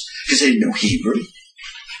Jews because they didn't know Hebrew.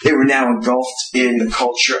 They were now engulfed in the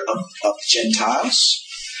culture of Gentiles,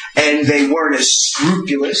 and they weren't as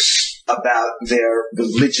scrupulous about their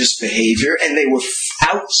religious behavior, and they were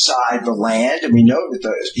outside the land. And we know that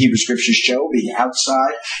the Hebrew Scriptures show being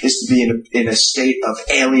outside is to be in a state of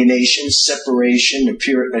alienation, separation,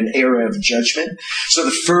 an era of judgment. So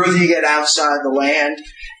the further you get outside the land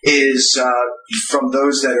is from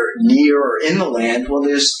those that are near or in the land. Well,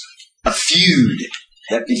 there's a feud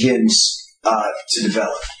that begins to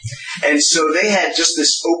develop. And so they had just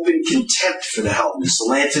this open contempt for the Hellenists, the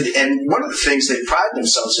land and one of the things they pride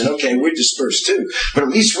themselves in, okay, we're dispersed too, but at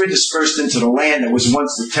least we're dispersed into the land that was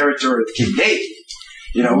once the territory of King David.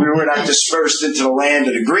 We were not dispersed into the land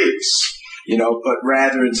of the Greeks, but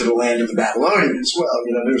rather into the land of the Babylonians. Well,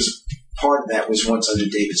 there was part of that was once under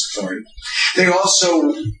David's authority. They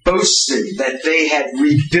also boasted that they had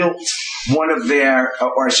rebuilt one of their,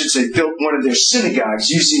 or I should say, built one of their synagogues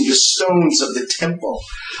using the stones of the temple.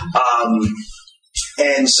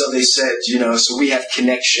 And so they said, so we have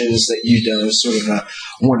connections that you don't, sort of a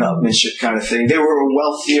one-upmanship kind of thing. They were a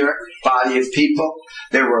wealthier body of people.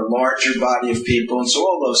 They were a larger body of people. And so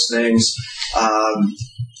all those things,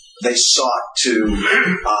 they sought to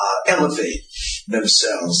elevate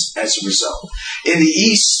themselves as a result. In the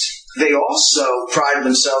East, they also prided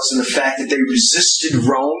themselves in the fact that they resisted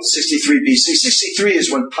Rome, 63 BC. 63 is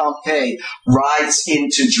when Pompey rides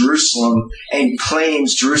into Jerusalem and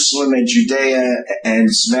claims Jerusalem and Judea and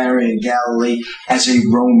Samaria and Galilee as a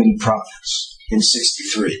Roman province in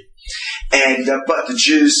 63. And but the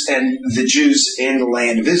Jews in the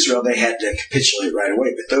land of Israel, they had to capitulate right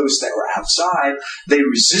away. But those that were outside, they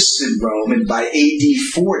resisted Rome, and by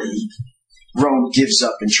AD 40, Rome gives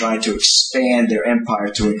up and tried to expand their empire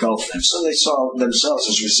to engulf them. So they saw themselves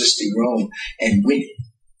as resisting Rome and winning.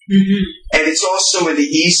 Mm-hmm. And it's also in the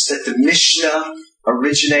East that the Mishnah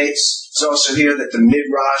originates. It's also here that the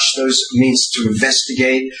Midrash, those means to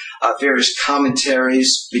investigate, various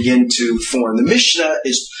commentaries begin to form. The Mishnah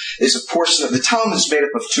is a portion of the Talmud is made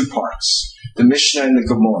up of two parts, the Mishnah and the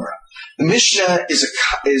Gemara. The Mishnah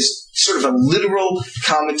is sort of a literal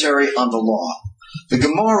commentary on the law. The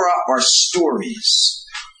Gemara are stories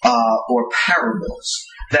or parables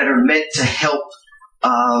that are meant to help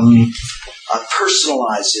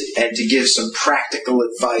personalize it and to give some practical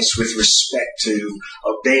advice with respect to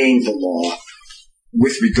obeying the law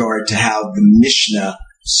with regard to how the Mishnah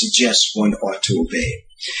suggests one ought to obey.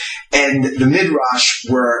 And the Midrash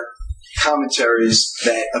were commentaries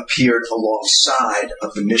that appeared alongside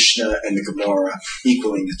of the Mishnah and the Gemara,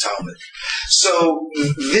 equaling the Talmud. So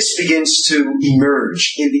this begins to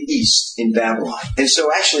emerge in the East, in Babylon. And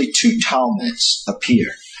so actually two Talmuds appear.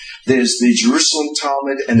 There's the Jerusalem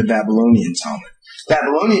Talmud and the Babylonian Talmud.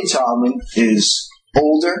 Babylonian Talmud is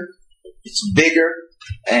older, It's bigger,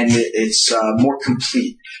 and it's more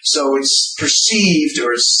complete. So it's perceived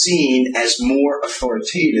or seen as more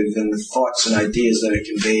authoritative than the thoughts and ideas that are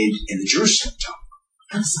conveyed in the Jerusalem Talmud.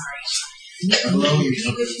 I'm sorry. What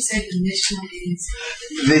you said the Mishnah is?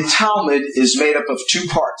 The Talmud is made up of two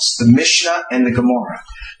parts, the Mishnah and the Gemara.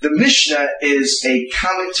 The Mishnah is a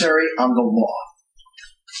commentary on the law.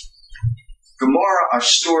 Gemara are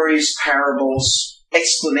stories, parables,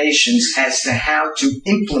 explanations as to how to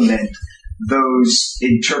implement those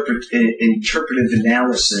interpretive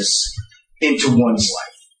analysis into one's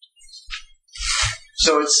life.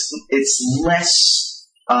 So it's less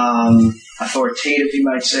authoritative, you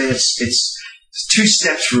might say. It's 2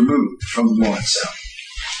 steps removed from the law itself.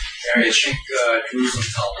 Gary, I think Jerusalem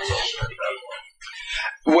Talmud is also about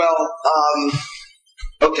well,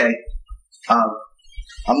 okay.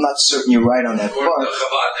 I'm not certain you're right on that. or But, the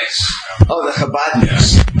Chabadniks. oh, the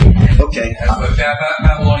Chabadniks. Okay. But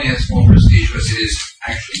Babylonia has more prestige because it is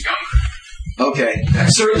actually younger. Okay.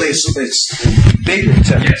 Certainly it's bigger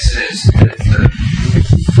too. Yes, it is.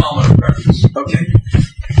 It's the Talmud of preference. Okay.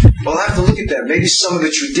 We'll have to look at that. Maybe some of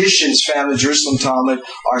the traditions found in Jerusalem Talmud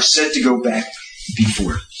are said to go back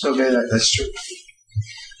before. So maybe that's true.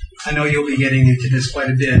 I know you'll be getting into this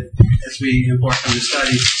quite a bit as we embark on the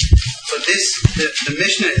study. But the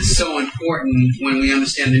Mishnah is so important when we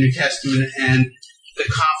understand the New Testament and the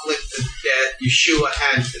conflict that Yeshua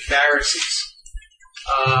had with the Pharisees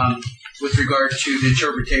with regard to the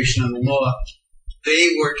interpretation of the law. They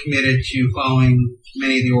were committed to following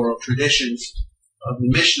many of the oral traditions of the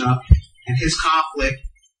Mishnah, and his conflict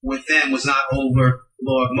with them was not over the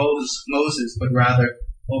law of Moses, but rather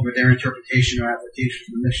over their interpretation or application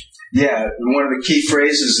of the Mishnah. Yeah, one of the key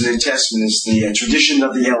phrases in the New Testament is the tradition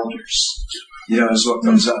of the elders. Is what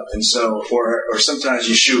comes up. And so, or sometimes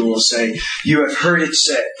Yeshua will say, "You have heard it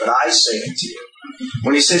said, but I say unto you."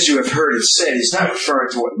 When he says you have heard it said, he's not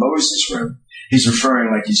referring to what Moses wrote. He's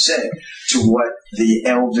referring, like you said, to what the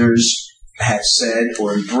elders have said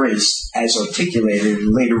or embraced as articulated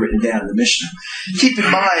and later written down in the Mishnah. Keep in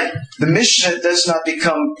mind, the Mishnah does not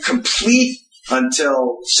become complete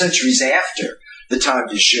until centuries after the time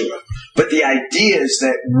of Yeshua. But the ideas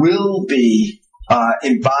that will be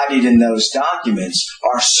embodied in those documents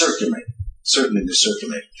are circulating. Certainly they're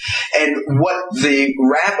circulating. And what the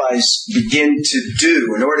rabbis begin to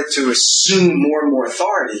do in order to assume more and more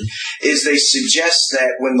authority is they suggest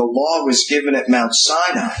that when the law was given at Mount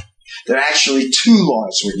Sinai, that actually 2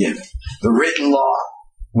 laws were given. The written law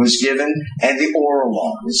was given and the oral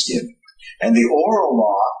law was given. And the oral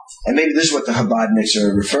law, and maybe this is what the Chabadniks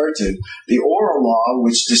are referred to, the oral law,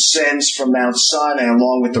 which descends from Mount Sinai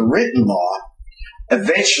along with the written law,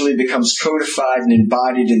 eventually becomes codified and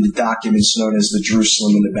embodied in the documents known as the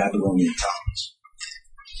Jerusalem and the Babylonian Talmuds.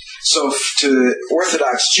 So to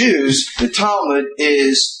Orthodox Jews, the Talmud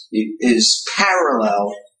is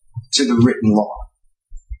parallel to the written law,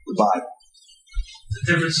 the Bible.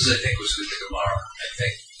 The differences, I think, was with the Gemara. I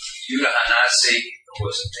think Yudah Hanasi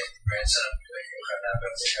was the grandson of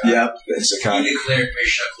Yochanan. Yeah, that's a kind. He declared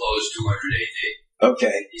Mishnah closed 200 AD.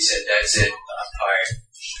 Okay. He said, "That's it. I'm tired."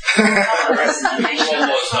 Almost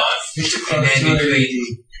done. And then between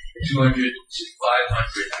 200 to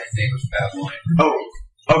 500, I think, was Babylon. Oh,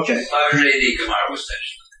 okay. 500 AD, Gemara was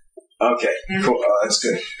finished. Okay, cool. Oh, that's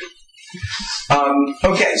good.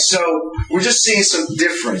 Okay, so we're just seeing some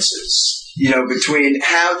differences, between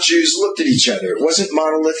how Jews looked at each other. It wasn't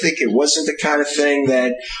monolithic. It wasn't the kind of thing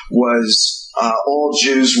that was all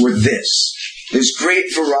Jews were this. There's great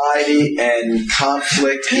variety and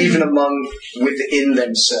conflict even within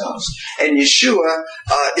themselves. And Yeshua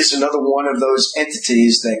is another one of those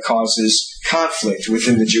entities that causes conflict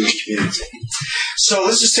within the Jewish community. So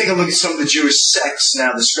let's just take a look at some of the Jewish sects.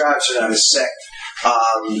 Now, the scribes are not a sect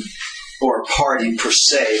or a party per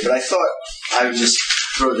se, but I thought I would just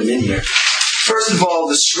throw them in here. First of all,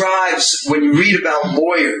 the scribes, when you read about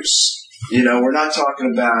lawyers, we're not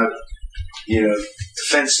talking about,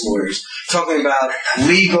 defense lawyers. We're talking about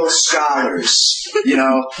legal scholars,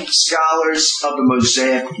 scholars of the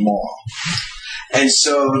Mosaic Law. And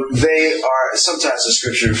so they are, sometimes the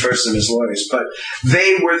scripture refers to them as lawyers, but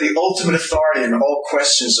they were the ultimate authority in all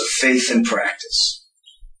questions of faith and practice.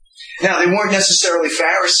 Now, they weren't necessarily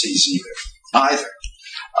Pharisees either.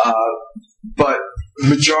 But the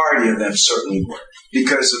majority of them certainly were,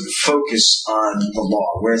 because of the focus on the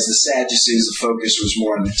law, whereas the Sadducees, the focus was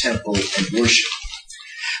more on the temple and worship.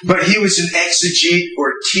 But he was an exegete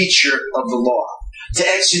or teacher of the law. To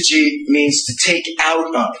exegete means to take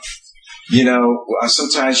out of.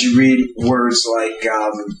 Sometimes you read words like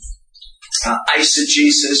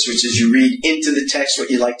Eisegesis, which is you read into the text what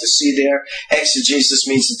you like to see there. Exegesis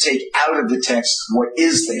means to take out of the text what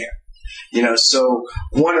is there. So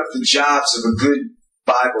one of the jobs of a good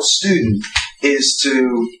Bible student is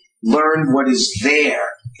to learn what is there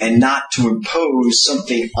and not to impose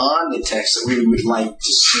something on the text that we would like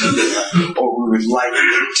to see or we would like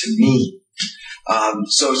it to mean.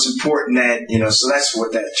 So it's important that, so that's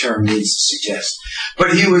what that term means to suggest.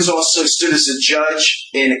 But he was also stood as a judge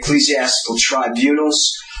in ecclesiastical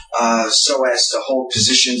tribunals, so as to hold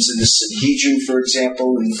positions in the Sanhedrin, for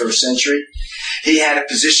example, in the first century. He had a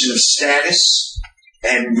position of status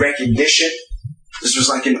and recognition. This was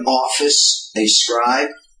like an office, a scribe.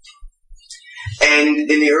 And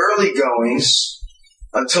in the early goings,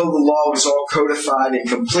 until the law was all codified and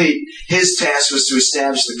complete, his task was to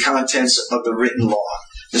establish the contents of the written law,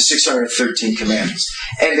 the 613 commandments.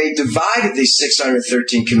 And they divided these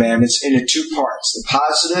 613 commandments into two parts, the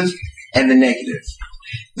positive and the negative.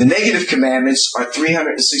 The negative commandments are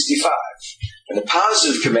 365, and the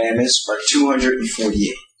positive commandments are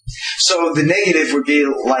 248. So the negative would be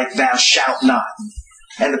like thou shalt not,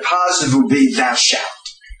 and the positive would be thou shalt.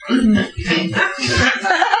 And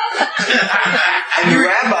the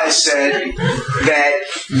rabbi said that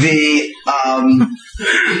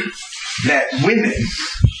that women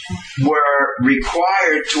were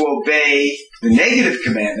required to obey the negative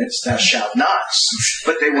commandments, thou shalt not,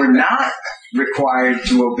 but they were not required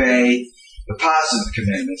to obey the positive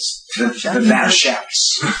commandments, the thou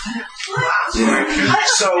shalts.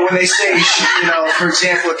 So when they say, for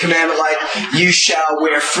example, a commandment like, you shall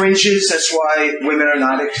wear fringes, that's why women are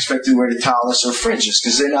not expected to wear the tallis or fringes,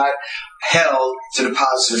 because they're not held to the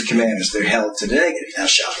positive commandments, they're held to the negative. Thou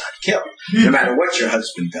shalt not kill, no matter what your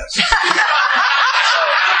husband does.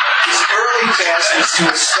 His early task was to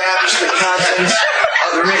establish the contents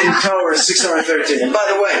of the written Torah 613. And by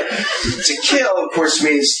the way, to kill, of course,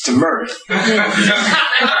 means to murder.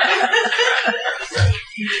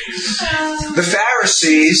 The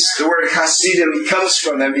Pharisees, the word Hasidim comes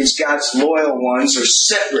from them, means God's loyal ones or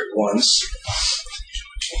separate ones.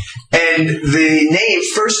 And the name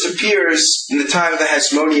first appears in the time of the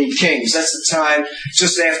Hasmonean kings. That's the time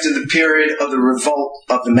just after the period of the revolt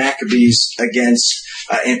of the Maccabees against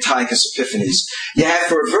Antiochus Epiphanes. You have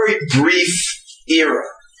for a very brief era,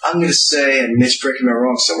 I'm going to say, and Mitch, correct me if I'm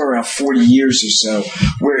wrong, somewhere around 40 years or so,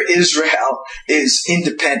 where Israel is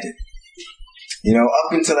independent.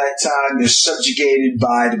 Up until that time, they're subjugated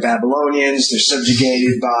by the Babylonians, they're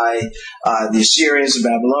subjugated by the Assyrians, the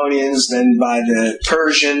Babylonians, then by the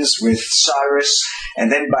Persians with Cyrus,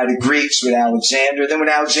 and then by the Greeks with Alexander. Then when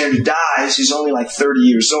Alexander dies, he's only like 30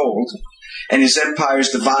 years old, and his empire is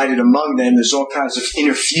divided among them. There's all kinds of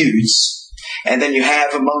inner feuds. And then you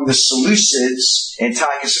have among the Seleucids,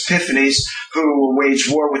 Antiochus Epiphanes, who will wage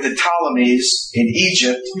war with the Ptolemies in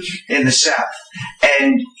Egypt in the south.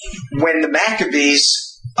 And when the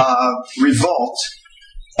Maccabees revolt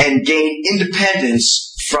and gain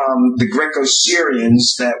independence from the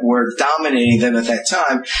Greco-Syrians that were dominating them at that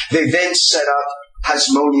time, they then set up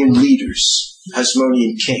Hasmonean leaders,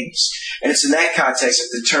 Hasmonean kings. And it's in that context that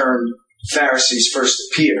the term Pharisees first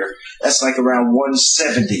appear. That's like around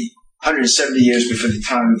 170 years before the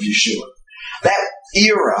time of Yeshua. That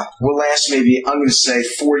era will last maybe, I'm going to say,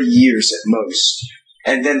 40 years at most.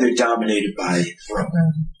 And then they're dominated by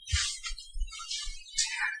Rome.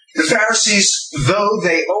 The Pharisees, though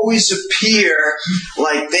they always appear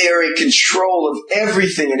like they are in control of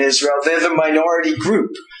everything in Israel, they're the minority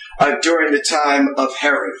group during the time of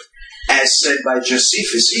Herod. As said by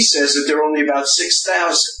Josephus, he says that there are only about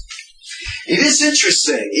 6,000. It is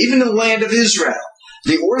interesting, even in the land of Israel,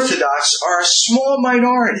 the Orthodox are a small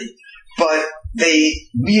minority, but they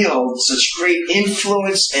wield such great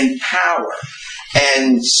influence and power.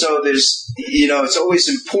 And so it's always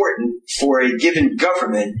important for a given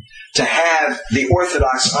government to have the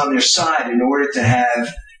Orthodox on their side in order to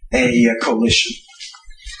have a coalition.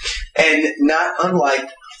 And not unlike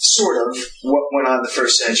sort of what went on in the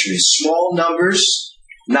first century. Small numbers,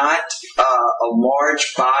 not a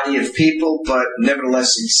large body of people, but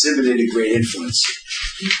nevertheless exhibited a great influence.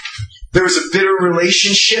 There was a bitter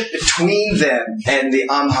relationship between them and the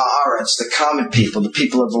Am Haaretz, the common people, the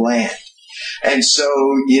people of the land. And so,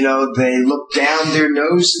 they looked down their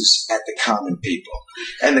noses at the common people.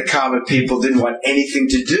 And the common people didn't want anything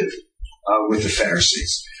to do with the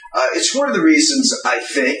Pharisees. It's one of the reasons, I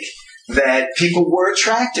think, that people were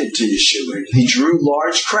attracted to Yeshua. He drew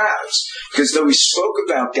large crowds because though he spoke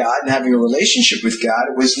about God and having a relationship with God,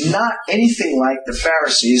 it was not anything like the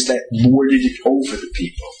Pharisees that lorded it over the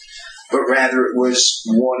people, but rather it was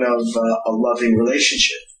one of a loving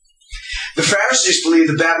relationship. The Pharisees believed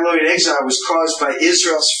the Babylonian exile was caused by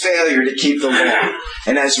Israel's failure to keep the law.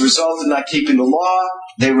 And as a result of not keeping the law,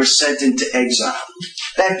 they were sent into exile.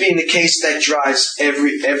 That being the case, that drives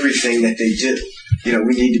everything that they do.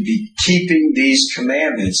 We need to be keeping these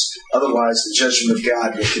commandments. Otherwise, the judgment of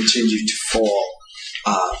God will continue to fall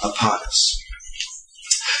upon us.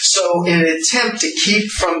 So in an attempt to keep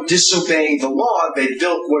from disobeying the law, they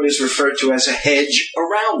built what is referred to as a hedge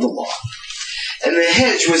around the law. And the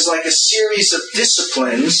hedge was like a series of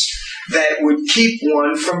disciplines that would keep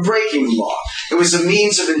one from breaking the law. It was a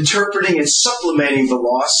means of interpreting and supplementing the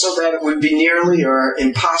law so that it would be nearly or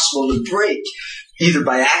impossible to break, either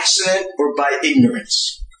by accident or by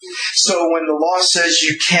ignorance. So when the law says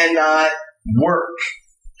you cannot work,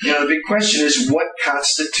 the big question is, what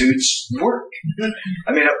constitutes work?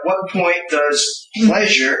 I mean, at what point does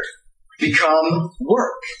pleasure become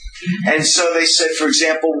work? And so they said, for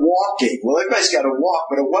example, walking. Well, everybody's got to walk,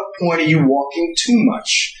 but at what point are you walking too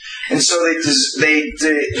much? And so they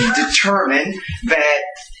determine that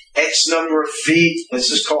X number of feet, let's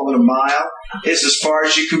just call it a mile, is as far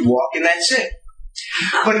as you could walk, and that's it.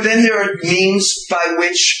 But then there are means by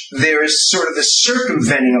which there is sort of the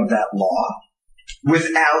circumventing of that law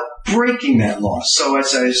without breaking that law. So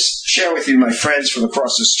as I share with you, my friends from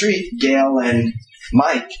across the street, Gail and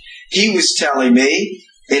Mike, he was telling me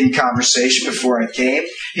in conversation before I came,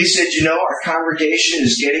 he said, our congregation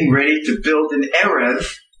is getting ready to build an Erev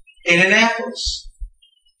in Annapolis.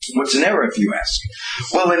 What's an Erev, you ask?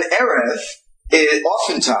 Well, an Erev,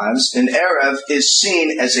 oftentimes, an Erev is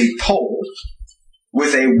seen as a pole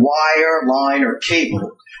with a wire, line, or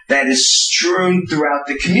cable that is strewn throughout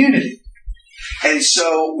the community. And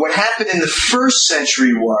so what happened in the first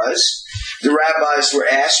century was the rabbis were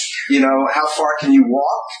asked, how far can you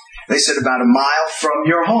walk? They said about a mile from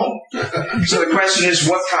your home. So the question is,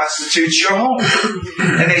 what constitutes your home?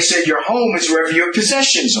 And they said your home is wherever your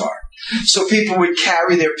possessions are. So people would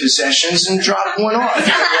carry their possessions and drop one off.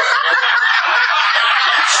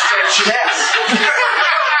 Stretch it out.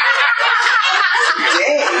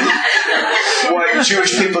 What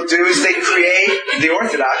Jewish people do is they create, the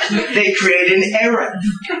Orthodox, they create an Erev.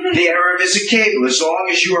 The Erev is a cable. As long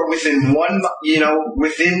as you are within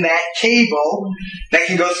within that cable, that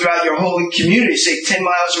can go throughout your whole community, say 10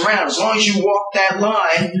 miles around. As long as you walk that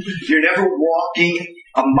line, you're never walking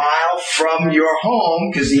a mile from your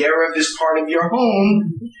home, because the Erev is part of your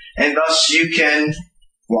home, and thus you can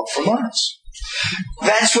walk for miles.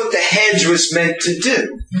 That's what the hedge was meant to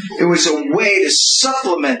do. It was a way to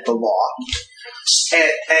supplement the law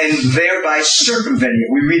and thereby circumventing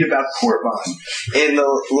it. We read about Korban in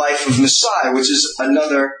the life of Messiah, which is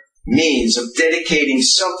another means of dedicating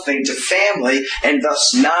something to family and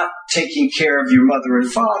thus not taking care of your mother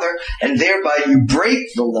and father, and thereby you break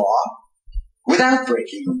the law without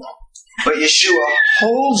breaking the law. But Yeshua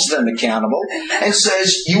holds them accountable and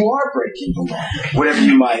says, you are breaking the law, whatever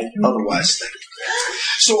you might otherwise think.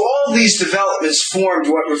 So all these developments formed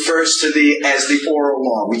what refers to as the oral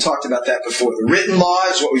law. We talked about that before. The written law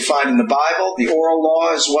is what we find in the Bible. The oral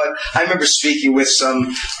law is what I remember speaking with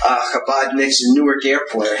some Chabadniks in Newark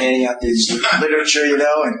Airport, handing out these literature,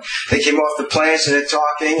 and they came off the planes and they're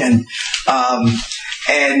talking,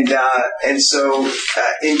 and so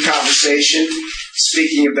in conversation,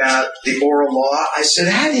 speaking about the oral law, I said,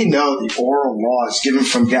 how do you know the oral law is given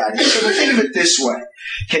from God? He said, well, think of it this way.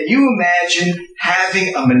 Can you imagine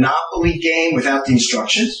having a Monopoly game without the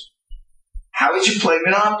instructions? How would you play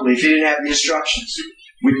Monopoly if you didn't have the instructions?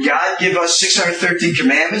 Would God give us 613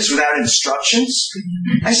 commandments without instructions?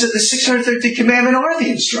 I said, the 613 commandments are the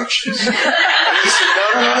instructions. He said,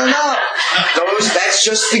 no. That's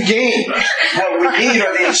just the game. What we need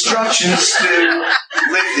are the instructions to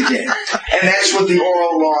live the game. And that's what the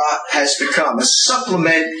oral law has become, a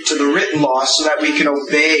supplement to the written law so that we can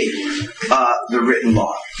obey the written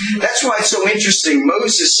law. That's why it's so interesting.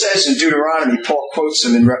 Moses says in Deuteronomy, Paul quotes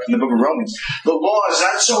him in the book of Romans, the law is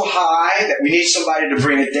not so high that we need somebody to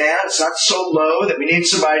bring it down. It's not so low that we need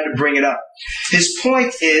somebody to bring it up. His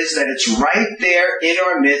point is that it's right there in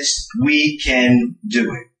our midst. We can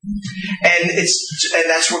do it. And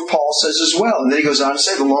that's what Paul says as well. And then he goes on to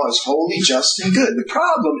say the law is holy, just, and good. The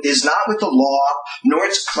problem is not with the law, nor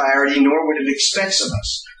its clarity, nor what it expects of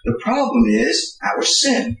us. The problem is our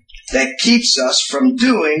sin that keeps us from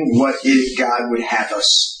doing what God would have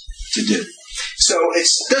us to do. So it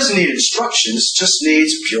doesn't need instructions, it just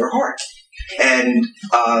needs a pure heart. And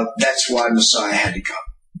that's why Messiah had to come.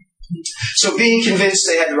 So being convinced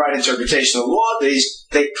they had the right interpretation of the law,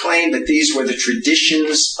 they claimed that these were the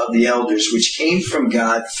traditions of the elders, which came from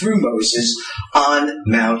God through Moses on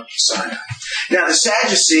Mount Sinai. Now the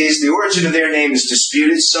Sadducees, the origin of their name is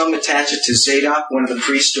disputed. Some attach it to Zadok, one of the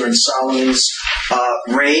priests during Solomon's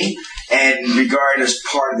reign, and regard it as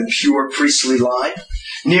part of the pure priestly line.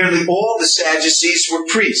 Nearly all the Sadducees were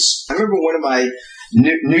priests. I remember one of my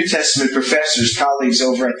New Testament professors, colleagues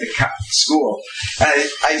over at the school.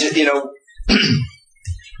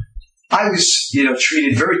 I was,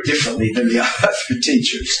 treated very differently than the other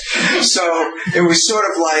teachers. So it was sort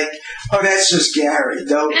of like, oh, that's just Gary.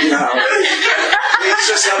 Don't, he's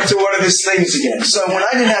just up to one of his things again. So when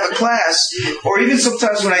I didn't have a class, or even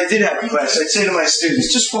sometimes when I did have a class, I'd say to my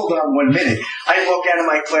students, just hold on 1 minute. I'd walk out of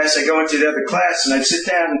my class, I'd go into the other class, and I'd sit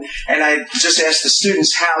down and I'd just ask the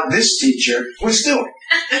students how this teacher was doing.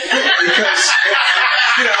 Because,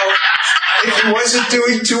 if he wasn't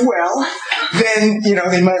doing too well, then,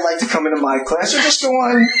 they might like to come into my class or just go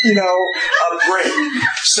on, a break.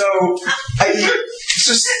 So,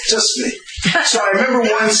 it's just me. So I remember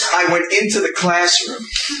once I went into the classroom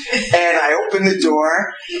and I opened the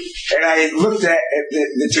door and I looked at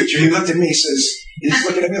the teacher. He looked at me and says, he's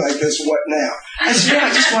looking at me like this, what now? I said,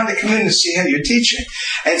 I just wanted to come in to see how you're teaching.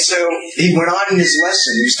 And so he went on in his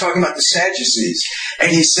lesson. He was talking about the Sadducees.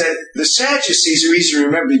 And he said, the Sadducees are easy to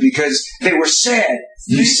remember because they were sad,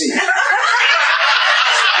 you see. And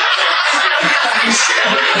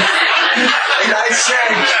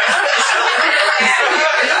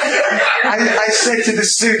I said to the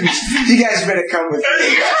students, you guys better come with me.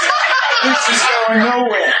 This is going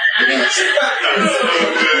nowhere.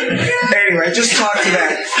 Anyway, I just talked to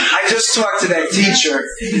that teacher,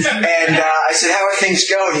 and I said, how are things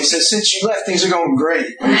going? He said, since you left, things are going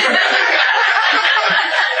great.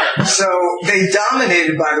 So they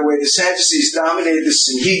dominated, by the way, the Sadducees dominated the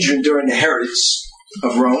Sanhedrin during the Herods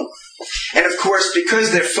of Rome. And of course,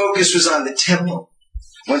 because their focus was on the temple,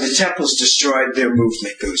 when the temple is destroyed, their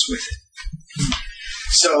movement goes with it.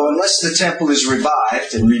 So unless the temple is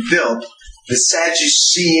revived and rebuilt, the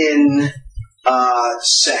Sadducean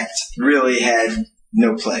sect really had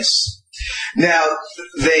no place. Now,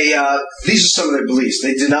 these are some of their beliefs.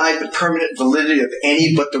 They denied the permanent validity of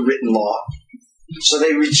any but the written law. So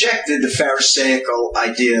they rejected the Pharisaical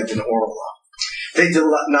idea of an oral law. They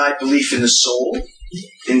denied belief in the soul,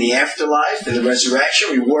 in the afterlife, in the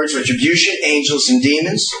resurrection, rewards, retribution, angels, and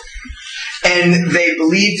demons. And they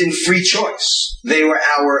believed in free choice. They were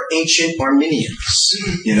our ancient Arminians.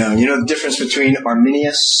 You know the difference between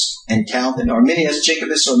Arminius and Calvin?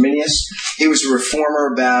 Jacobus Arminius, he was a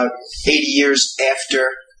reformer about 80 years after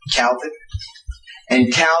Calvin.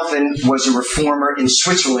 And Calvin was a reformer in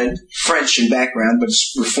Switzerland, French in background, but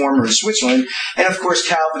a reformer in Switzerland. And of course,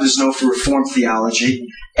 Calvin is known for Reformed theology.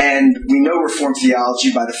 And we know Reformed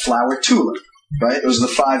theology by the flower tulip, right? Those are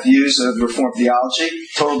the 5 views of Reformed theology.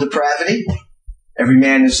 Total depravity. Every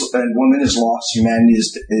man and woman is lost. Humanity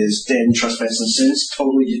is dead in trespasses and sins.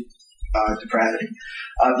 Totally depravity.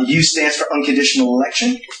 The U stands for unconditional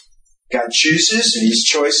election. God chooses, and his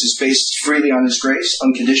choice is based freely on his grace,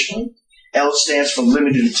 unconditionally. L stands for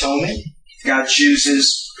limited atonement. God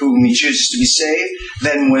chooses whom he chooses to be saved.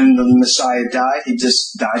 Then when the Messiah died, he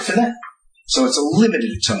just died for them. So it's a limited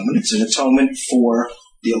atonement. It's an atonement for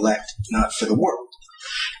the elect, not for the world.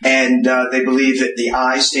 And they believe that the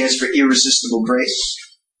I stands for irresistible grace,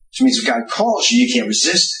 which means if God calls you, you can't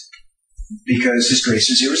resist it because his grace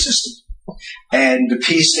is irresistible. And the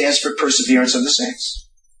P stands for perseverance of the saints.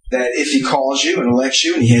 That if he calls you and elects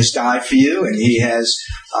you and he has died for you and he has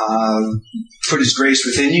put his grace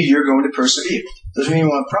within you, you're going to persevere. Doesn't mean you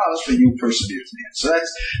want problems, but you persevere to the end. So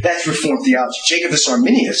that's Reformed theology. Jacobus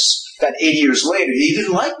Arminius, about 80 years later, he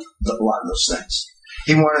didn't like a lot of those things.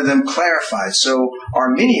 He wanted them clarified. So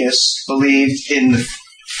Arminius believed in the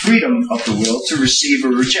freedom of the will to receive or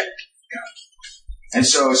reject God. And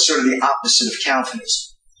so it's sort of the opposite of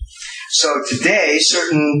Calvinism. So today,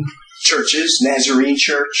 certain churches, Nazarene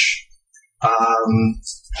Church,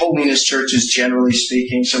 holiness churches, generally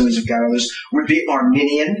speaking, some of these have got others, would be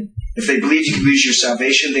Arminian. If they believe you can lose your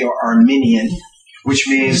salvation, they are Arminian, which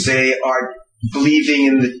means they are believing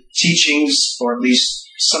in the teachings, or at least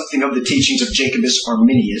something of the teachings of Jacobus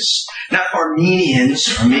Arminius. Not Armenians.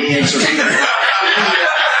 Armenians are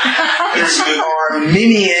it's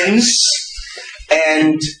Arminians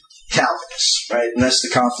and Calvinists, right? And that's the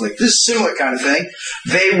conflict. This is a similar kind of thing.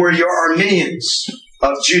 They were your Arminians.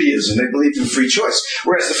 of Judaism. They believed in free choice.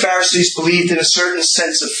 Whereas the Pharisees believed in a certain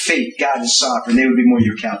sense of fate. God is sovereign. They would be more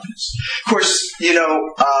your Calvinists. Of course, you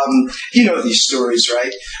know these stories,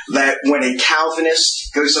 right? That when a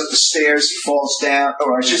Calvinist goes up the stairs, he falls down,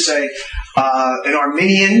 or I should say, an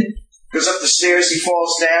Arminian goes up the stairs, he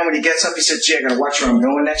falls down. When he gets up, he said, gee, I gotta watch where I'm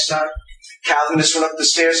going next time. Calvinist went up the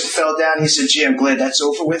stairs and fell down. He said, gee, I'm glad that's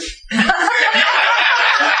over with. Still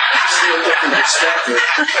a different perspective.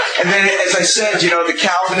 And then, as I said, the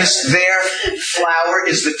Calvinist, their flower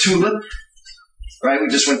is the tulip. Right? We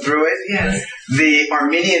just went through it. Yes. The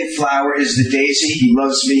Arminian flower is the daisy. He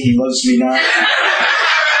loves me not.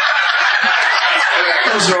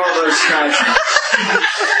 Those are all those kinds of...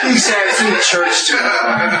 You said it's in the church too.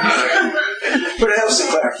 But it helps to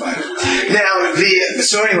clarify. Now,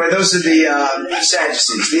 so anyway, those are the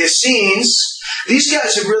Sadducees. The Essenes, these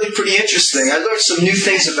guys are really pretty interesting. I learned some new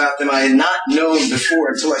things about them I had not known before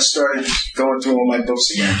until I started going through all my books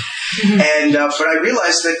again. And but I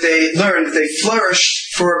realized that they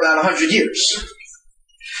flourished for about 100 years.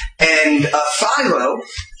 And Philo,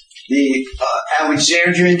 the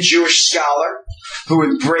Alexandrian Jewish scholar who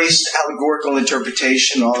embraced allegorical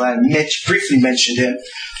interpretation, all that, briefly mentioned him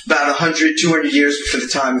about 100, 200 years before the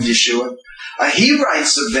time of Yeshua. He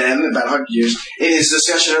writes of them, about 100 years, in his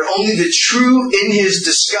discussion in his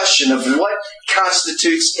discussion of what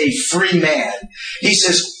constitutes a free man. He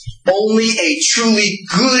says, only a truly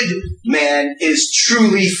good man is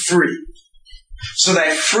truly free. So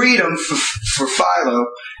that freedom for Philo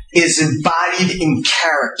is embodied in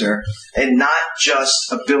character and not just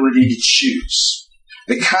ability to choose.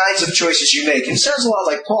 The kinds of choices you make. And it sounds a lot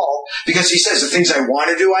like Paul, because he says the things I want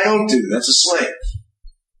to do, I don't do. That's a slave.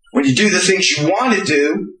 When you do the things you want to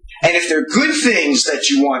do, and if they're good things that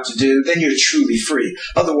you want to do, then you're truly free.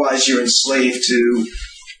 Otherwise, you're enslaved to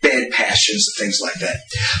bad passions and things like that.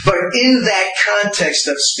 But in that context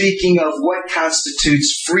of speaking of what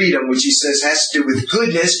constitutes freedom, which he says has to do with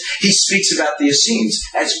goodness, he speaks about the Essenes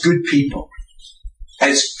as good people,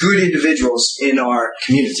 as good individuals in our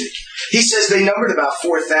community. He says they numbered about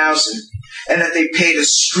 4,000 and that they paid a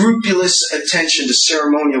scrupulous attention to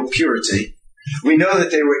ceremonial purity. We know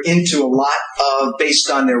that they were into a lot of, based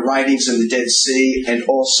on their writings in the Dead Sea and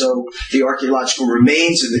also the archaeological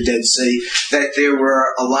remains of the Dead Sea, that there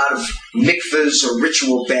were a lot of mikvahs or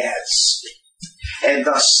ritual baths. And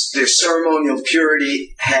thus their ceremonial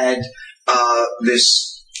purity had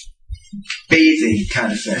this bathing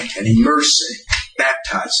kind of thing, an immersing,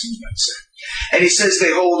 baptizing, you might say. And he says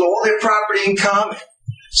they hold all their property in common.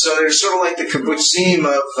 So they're sort of like the kibbutzim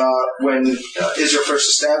of when Israel first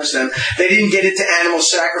established them. They didn't get into animal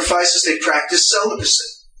sacrifices. They practiced celibacy.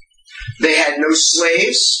 They had no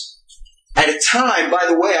slaves. At a time, by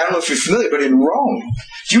the way, I don't know if you're familiar, but in Rome,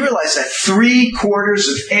 do you realize that 3/4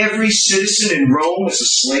 of every citizen in Rome was a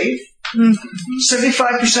slave?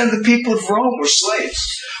 75% of the people of Rome were slaves.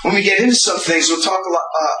 When we get into some things, we'll talk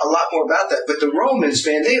a lot more about that. But the Romans,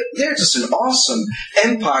 man, they're just an awesome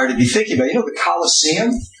empire to be thinking about. You know the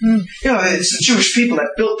Colosseum? It's the Jewish people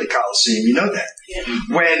that built the Colosseum. You know that. Yeah.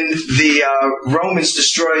 When the Romans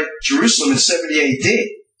destroyed Jerusalem in 70 AD,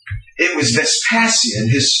 it was Vespasian,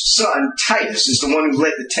 his son Titus, is the one who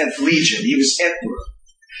led the 10th Legion. He was emperor.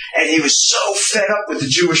 And he was so fed up with the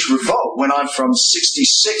Jewish revolt, went on from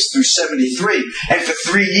 66 through 73. And for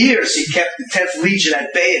 3 years, he kept the 10th Legion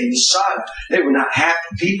at bay in Masada. They were not happy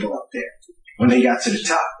people up there when they got to the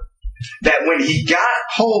top. That when he got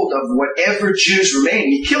hold of whatever Jews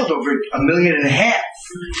remained, he killed over 1.5 million.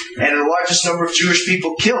 And the largest number of Jewish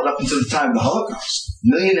people killed up until the time of the Holocaust.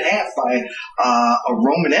 1.5 million by a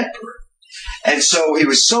Roman emperor. And so he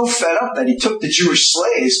was so fed up that he took the Jewish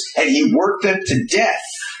slaves and he worked them to death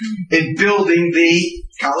in building the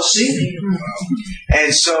Colosseum.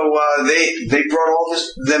 And so they brought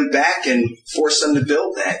them back and forced them to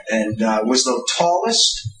build that. And was the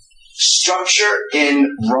tallest structure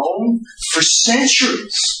in Rome for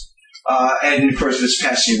centuries. And of course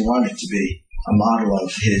Vespasian wanted to be a model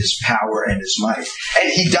of his power and his might.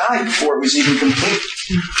 And he died before it was even complete.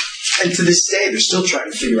 And to this day, they're still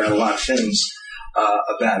trying to figure out a lot of things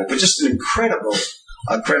about it. But just an incredible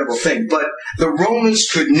thing. But the Romans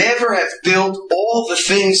could never have built all the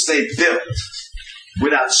things they built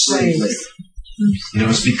without slave labor.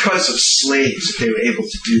 It's because of slaves that they were able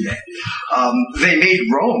to do that. They made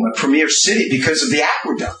Rome a premier city because of the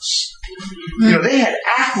aqueducts. They had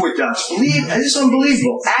aqueducts. It's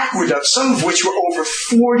unbelievable. Aqueducts, some of which were over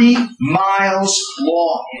 40 miles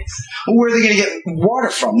long. Well, where are they going to get water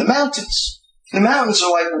from? The mountains. The mountains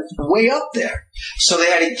are like way up there. So they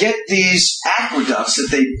had to get these aqueducts that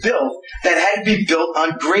they built that had to be built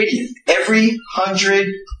on gradient. Every 100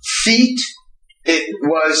 feet it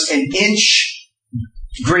was an inch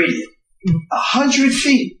gradient, 100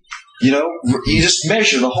 feet. You just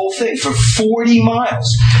measure the whole thing for 40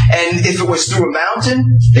 miles. And if it was through a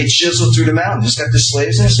mountain, they chiseled through the mountain. Just got their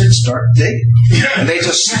slaves and said, start digging. And they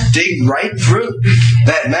just dig right through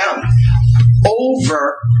that mountain.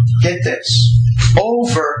 Get this,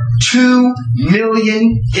 over 2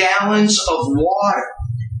 million gallons of water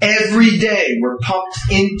every day were pumped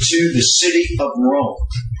into the city of Rome.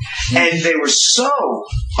 And they were so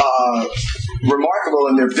remarkable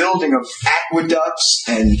in their building of aqueducts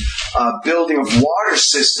and building of water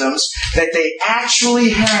systems that they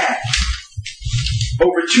actually had,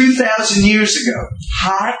 over 2,000 years ago,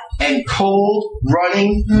 hot and cold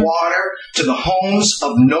running water to the homes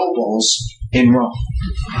of nobles in Rome.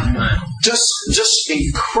 Just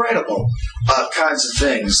incredible kinds of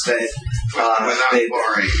things that they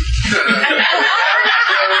boring.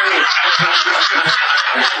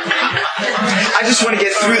 I just want to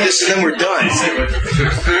get through this and then we're done.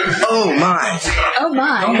 Oh my. Oh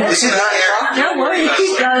my. Is it 9 o'clock? Don't worry,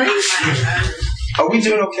 keep going. Are we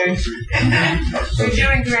doing okay? We're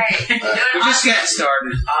doing great. We're just getting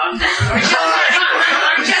started.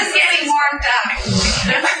 We're just getting warmed up.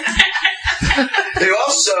 They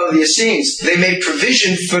also, the Essenes, they made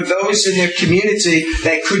provision for those in their community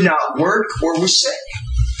that could not work or were sick.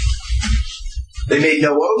 They made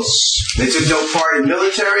no oaths. They took no part in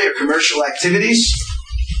military or commercial activities.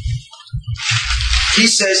 He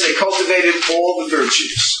says they cultivated all the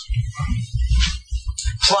virtues.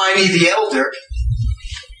 Pliny the Elder,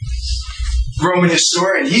 Roman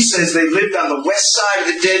historian, he says they lived on the west side of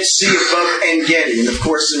the Dead Sea above En-Gedi. And of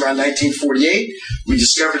course, around 1948, we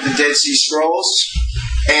discovered the Dead Sea Scrolls,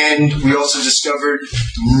 and we also discovered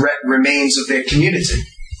remains of their community.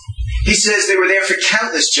 He says they were there for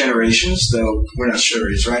countless generations, though we're not sure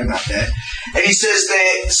he's right about that. And he says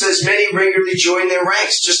many regularly joined their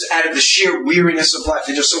ranks just out of the sheer weariness of life.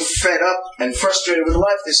 They're just so fed up and frustrated with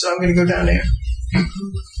life, they said, I'm going to go down there.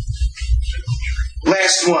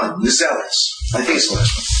 Last one, the Zealots. I think it's the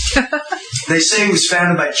last one. They say it was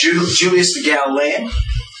founded by Julius the Galilean.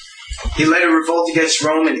 He led a revolt against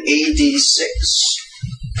Rome in AD 6.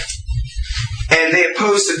 And they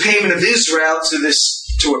opposed the payment of Israel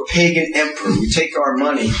to a pagan emperor. We take our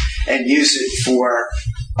money and use it for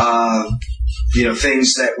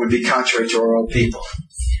things that would be contrary to our own people.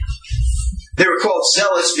 They were called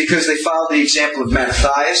Zealots because they followed the example of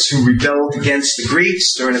Mattathias, who rebelled against the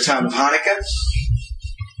Greeks during the time of Hanukkah,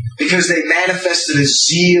 because they manifested a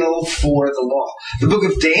zeal for the law. The book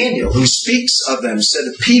of Daniel, who speaks of them, said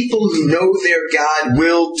the people who know their God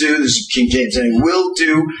will do, this is King James, and will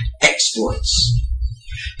do exploits.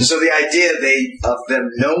 And so the idea of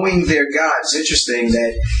them knowing their God is interesting,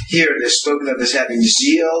 that here they're spoken of as having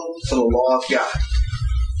zeal for the law of God.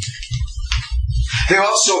 They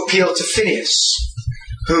also appealed to Phinehas,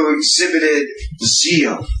 who exhibited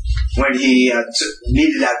zeal when he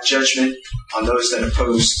meted out judgment on those that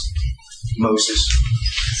opposed Moses.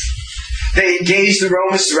 They engaged the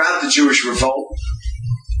Romans throughout the Jewish revolt,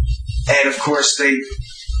 and of course they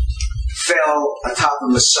fell atop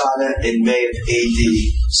of Masada in May of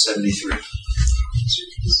AD 73. Of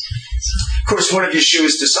course, one of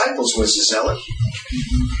Yeshua's disciples was a zealot,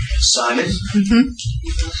 Simon. Mm-hmm.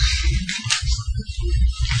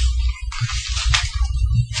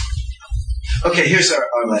 Okay, here's our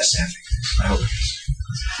last half. I hope it is.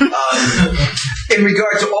 In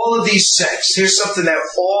regard to all of these sects, here's something that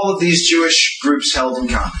all of these Jewish groups held in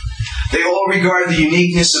common. They all regarded the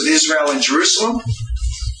uniqueness of Israel and Jerusalem,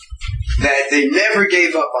 that they never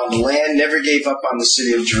gave up on the land, never gave up on the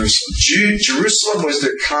city of Jerusalem. Jerusalem was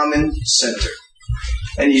their common center.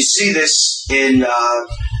 And you see this in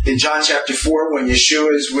John chapter 4 when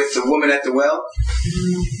Yeshua is with the woman at the well.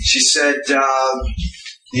 She said,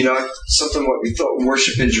 something what we thought we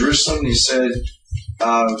worship in Jerusalem. And he said,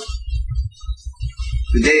 the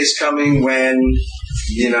day is coming when,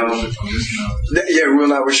 we will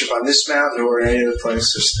not worship on this mountain or any other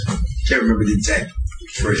place. I can't remember the exact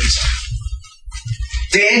phrase.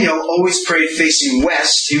 Daniel always prayed facing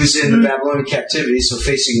west. He was in the Babylonian captivity, so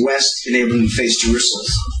facing west enabled him to face Jerusalem.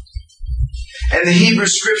 And the Hebrew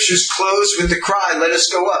Scriptures close with the cry, let us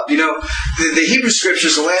go up. The Hebrew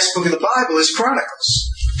Scriptures, the last book of the Bible, is Chronicles.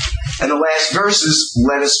 And the last verse is,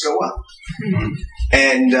 let us go up.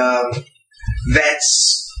 And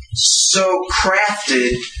that's so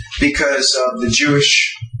crafted because of the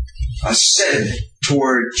Jewish sentiment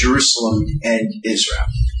toward Jerusalem and Israel.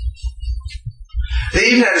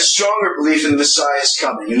 They even had a stronger belief in the Messiah's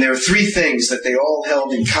coming. And there are three things that they all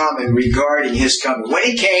held in common regarding his coming. When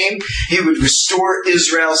he came, he would restore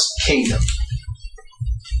Israel's kingdom.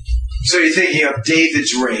 So you're thinking of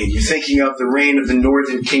David's reign. You're thinking of the reign of the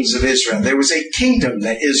northern kings of Israel. There was a kingdom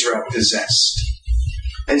that Israel possessed.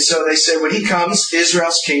 And so they said, when he comes,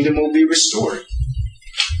 Israel's kingdom will be restored.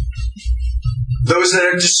 Those that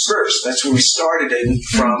are dispersed, that's where we started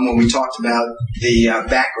from when we talked about the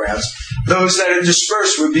backgrounds. Those that are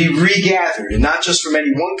dispersed would be regathered, and not just from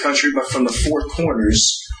any one country, but from the four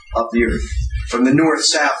corners of the earth. From the north,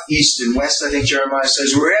 south, east, and west, I think Jeremiah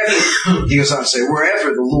says, wherever, he goes on to say,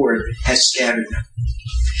 wherever the Lord has scattered them.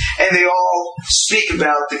 And they all speak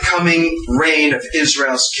about the coming reign of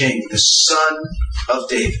Israel's king, the son of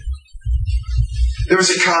David. There was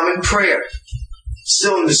a common prayer,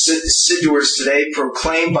 still in the Sidurs today,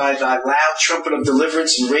 proclaim by thy loud trumpet of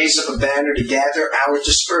deliverance and raise up a banner to gather our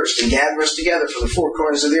dispersed and gather us together from the four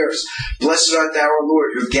corners of the earth. Blessed art thou, O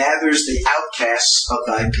Lord, who gathers the outcasts of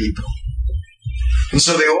thy people. And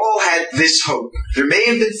so they all had this hope. There may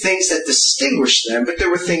have been things that distinguished them, but there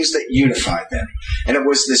were things that unified them. And it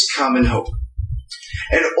was this common hope.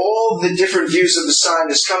 And all the different views of the sign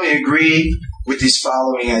that's coming agree with these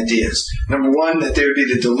following ideas. Number one, that there would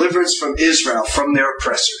be the deliverance from Israel from their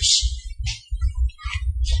oppressors.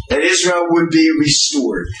 That Israel would be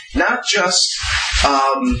restored. Not just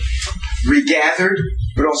regathered,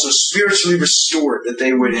 but also spiritually restored, that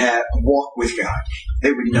they would have walk with God.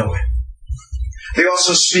 They would know Him. They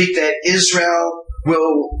also speak that Israel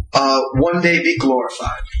will one day be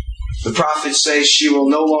glorified. The prophets say she will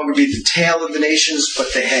no longer be the tail of the nations,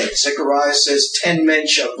 but the head. Zechariah says, 10 men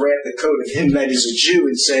shall grab the coat of him that is a Jew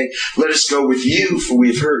and say, let us go with you, for we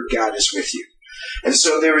have heard God is with you. And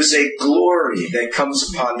so there is a glory that comes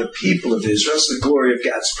upon the people of Israel. It's the glory of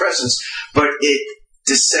God's presence, but it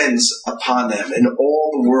descends upon them. And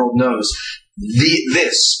all the world knows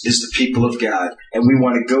this is the people of God, and we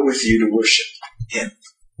want to go with you to worship Him.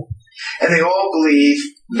 And they all believe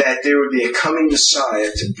that there would be a coming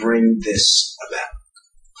Messiah to bring this about.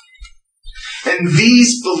 And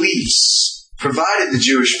these beliefs provided the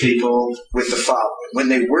Jewish people with the following. When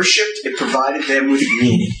they worshipped, it provided them with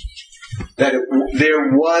meaning. That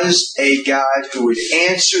there was a God who would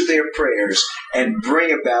answer their prayers and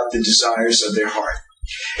bring about the desires of their heart.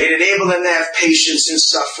 It enabled them to have patience in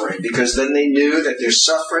suffering, because then they knew that their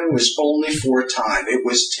suffering was only for a time. It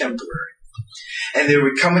was temporary. And there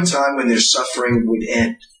would come a time when their suffering would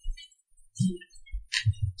end.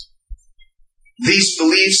 These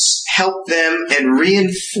beliefs helped them and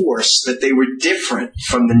reinforced that they were different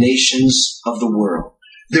from the nations of the world.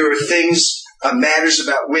 There were matters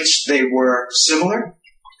about which they were similar,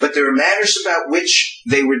 but there were matters about which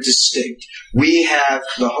they were distinct. We have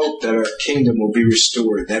the hope that our kingdom will be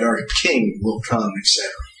restored, that our king will come,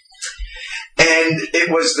 etc. And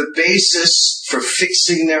it was the basis for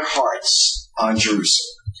fixing their hearts on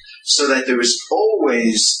Jerusalem, so that there was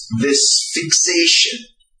always this fixation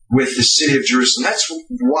with the city of Jerusalem. That's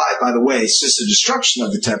why, by the way, since the destruction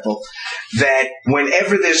of the temple, that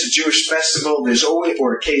whenever there's a Jewish festival,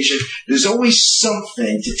 or occasion, there's always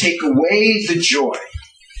something to take away the joy,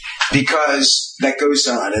 because that goes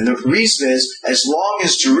on. And the reason is, as long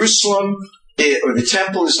as Jerusalem or the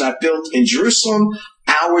temple is not built in Jerusalem,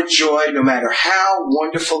 our joy, no matter how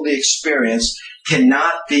wonderful the experience,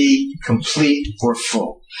 cannot be complete or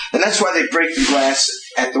full. And that's why they break the glass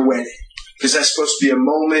at the wedding, because that's supposed to be a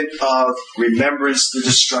moment of remembrance, the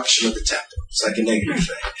destruction of the temple. It's like a negative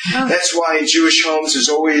thing. Oh. That's why in Jewish homes there's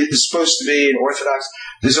supposed to be, in Orthodox,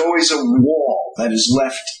 there's always a wall that is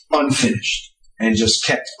left unfinished and just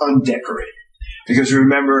kept undecorated, because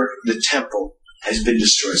remember, the temple has been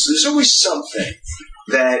destroyed. So there's always something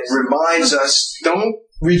that reminds us, don't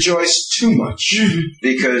rejoice too much,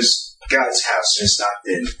 because God's house has not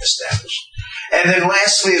been established. And then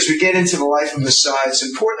lastly, as we get into the life of Messiah, it's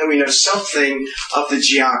important that we know something of the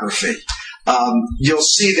geography. You'll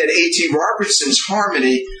see that A.T. Robertson's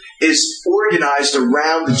harmony is organized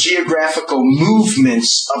around the geographical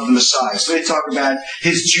movements of the Messiah. So they talk about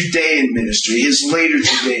his Judean ministry, his later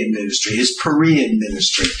Judean ministry, his Perean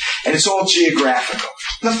ministry, and it's all geographical.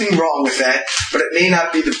 Nothing wrong with that, but it may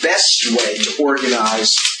not be the best way to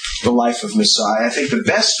organize the life of Messiah. I think the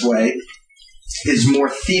best way is more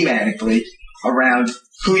thematically around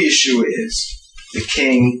who Yeshua is, the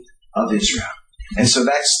King of Israel. And so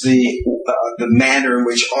that's the manner in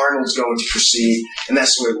which Arnold's going to proceed, and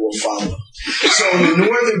that's the way we'll follow him. So in the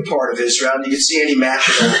northern part of Israel, and you can see any map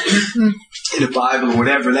in the Bible or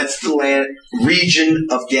whatever, that's the region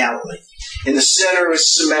of Galilee. In the center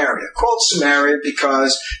is Samaria, called Samaria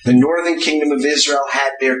because the northern kingdom of Israel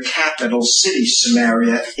had their capital city,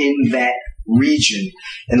 Samaria, in that region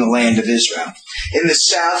in the land of Israel. In the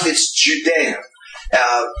south, it's Judea.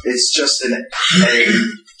 It's just a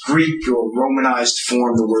Greek or Romanized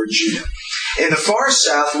form, the word Judah. In the far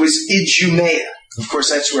south was Idumea. Of course,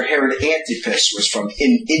 that's where Herod Antipas was from.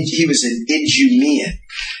 He was an Idumean.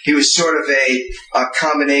 He was sort of a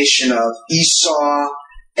combination of Esau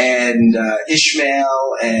and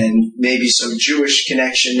Ishmael and maybe some Jewish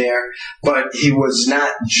connection there. But he was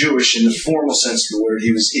not Jewish in the formal sense of the word.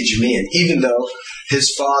 He was Idumean. Even though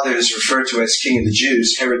his father is referred to as King of the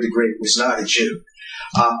Jews, Herod the Great was not a Jew.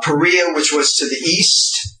 Perea, which was to the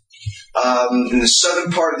east, in the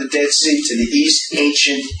southern part of the Dead Sea, to the east,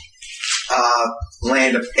 ancient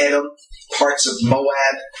land of Edom, parts of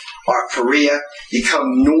Moab are Perea. You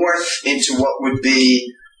come north into what would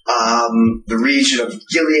be the region of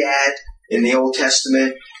Gilead in the Old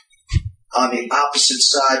Testament. On the opposite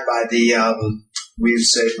side, by the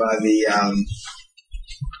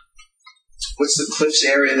what's the cliffs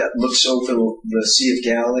area that looks over the Sea of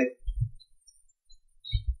Galilee?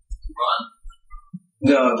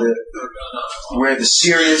 No, where the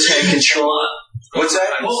Syrians had control. What's that?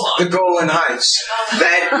 The Golan Heights.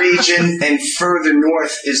 That region and further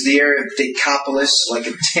north is the area of Decapolis, like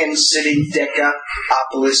a 10-city,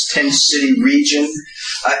 Decapolis, 10-city region.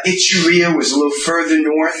 Iturea was a little further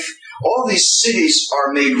north. All these cities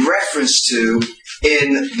are made reference to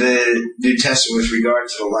in the New Testament with regard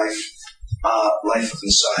to the life of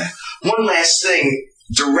Messiah. One last thing,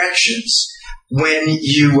 directions. When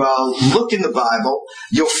you look in the Bible,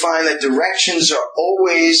 you'll find that directions are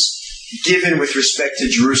always given with respect to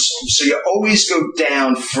Jerusalem. So you always go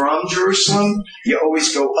down from Jerusalem, you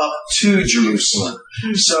always go up to Jerusalem.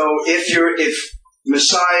 So if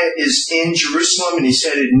Messiah is in Jerusalem and he's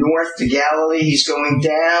headed north to Galilee, he's going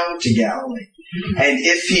down to Galilee. And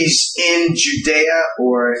if he's in Judea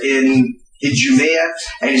or in Idumea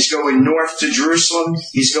and he's going north to Jerusalem,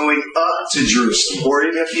 he's going up to Jerusalem. Or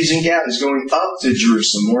even if he's in Galilee, he's going up to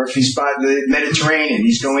Jerusalem. Or if he's by the Mediterranean,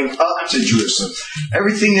 he's going up to Jerusalem.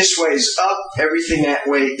 Everything this way is up, everything that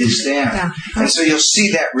way is down. Yeah. And so you'll see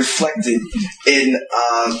that reflected in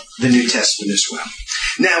the New Testament as well.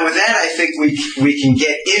 Now, with that, I think we can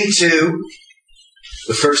get into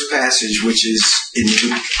the first passage, which is in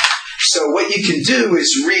Luke. So what you can do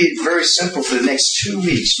is read, very simple, for the next 2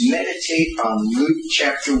 weeks. Meditate on Luke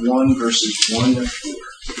chapter 1, verses 1 to 4.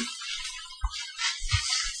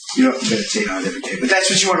 You don't have to meditate on it every day, but that's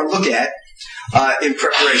what you want to look at in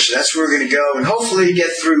preparation. That's where we're going to go. And hopefully get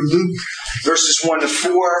through Luke verses 1 to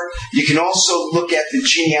 4. You can also look at the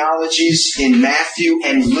genealogies in Matthew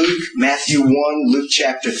and Luke. Matthew 1, Luke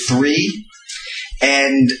chapter 3.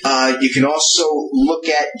 And you can also look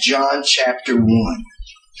at John chapter 1.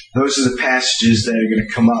 Those are the passages that are going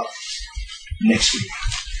to come up next week.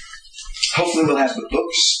 Hopefully we'll have the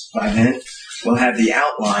books by then. We'll have the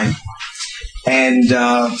outline. And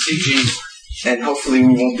hopefully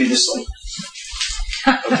we won't be this late.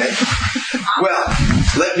 Okay? Well,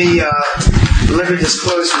 let me just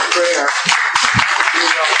close with prayer.